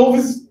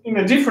evolves in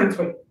a different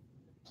way.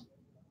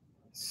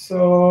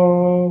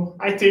 So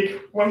I take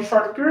one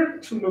short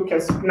period to look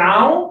at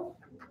now,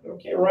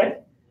 okay,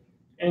 right?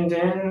 And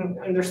then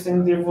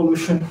understand the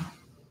evolution.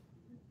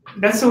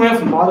 That's a way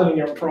of modeling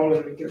your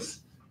problem, I guess.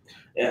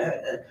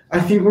 I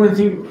think one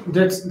thing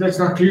that's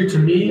not clear to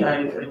me,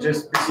 I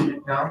just perceive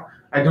it now.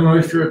 I don't know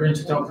if you're going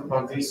to talk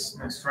about this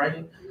next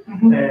Friday.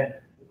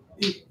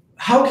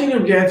 How can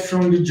you get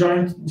from the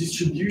joint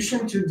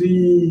distribution to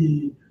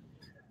the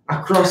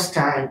across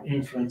time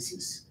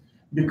influences?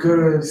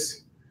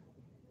 Because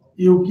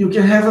you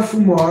can have a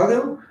full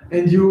model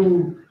and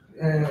you,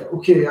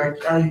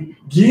 I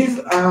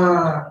give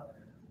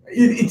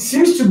it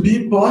seems to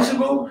be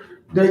possible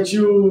that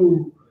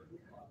you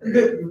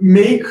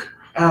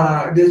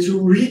that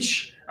you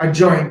reach a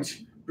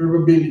joint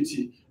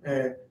probability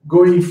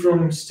going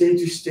from state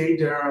to state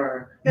that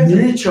are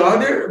near each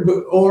other,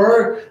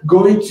 or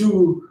going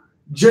to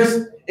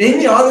just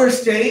any other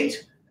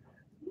state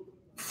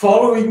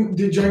following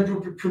the joint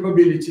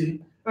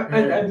probability.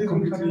 I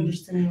didn't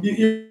understand.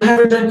 You have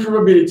a joint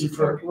probability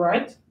for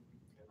right.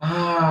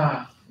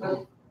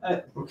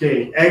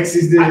 Okay. X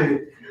is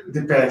the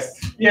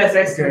past. Yes,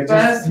 X is the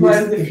past.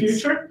 Y is the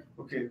future.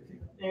 Okay.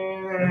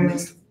 And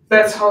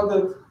that's how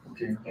the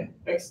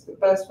X is the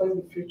past, Y is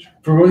the future.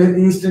 For one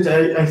instant,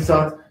 I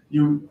thought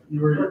you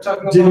were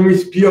dealing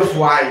with P of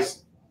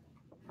Y's.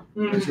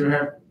 But you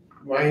have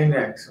Y and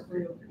X.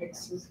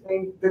 X is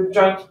the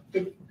joint.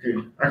 Okay.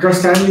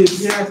 Across time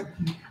is. Yes.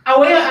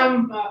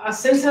 A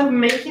sense of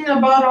making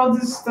about all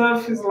this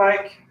stuff is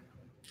like,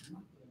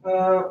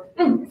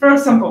 for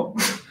example,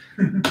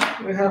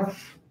 we have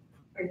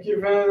a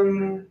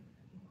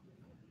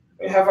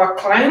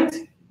client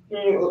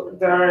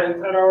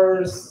at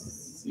our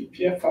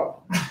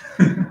CPFL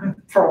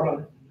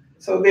problem.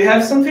 So they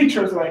have some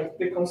features like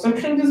the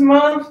consumption this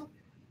month,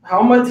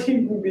 how much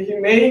he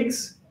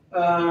makes,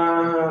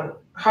 how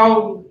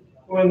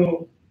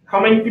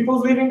many people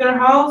live in their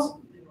house,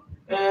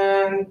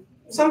 and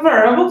some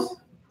variables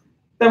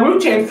that will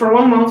change from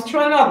one month to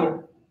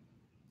another.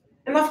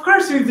 And of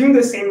course, within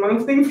the same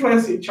month, they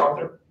influence each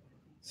other.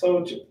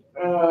 So,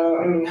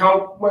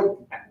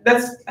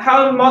 that's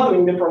how I'm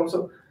modeling the problem.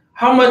 So,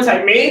 how much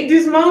I made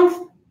this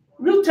month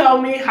will tell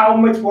me how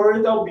much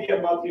worried I'll be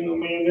about,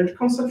 my energy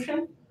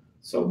consumption.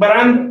 So, but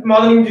I'm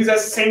modeling these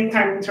as same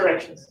time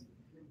interactions,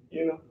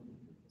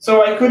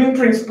 So I could, in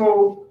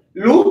principle,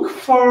 look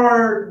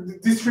for the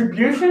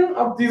distribution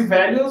of these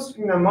values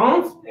in a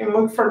month and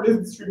look for the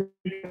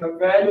distribution of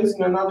values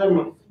in another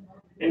month,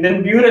 and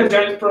then build a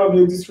joint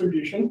probability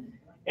distribution.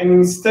 And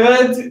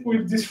instead,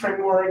 with this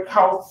framework,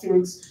 how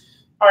things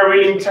are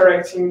really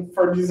interacting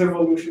for this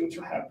evolution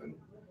to happen.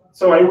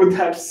 So I would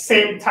have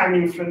same time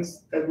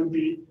influence that would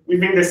be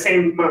within the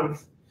same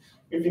month,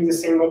 within the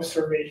same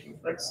observation,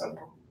 for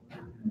example.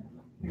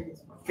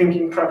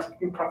 Thinking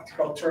in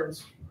practical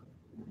terms.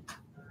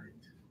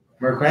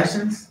 More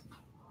questions?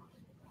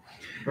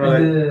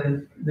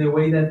 The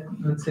way that,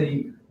 let's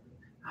say,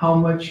 how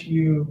much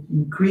you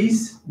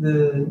increase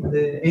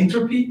the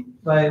entropy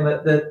by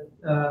that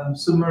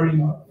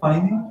submarine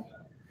finding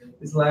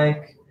is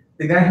like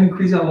the guy who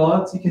increases a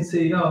lot. You can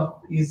say,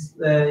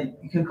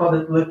 you can call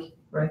it lucky,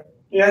 right?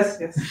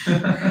 Yes. I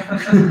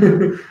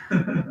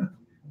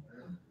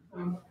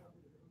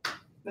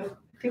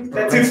think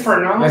that's it for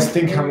now. Let's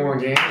think more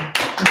again.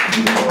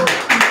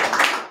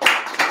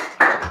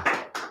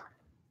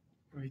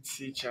 We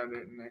see each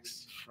other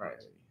next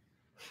Friday.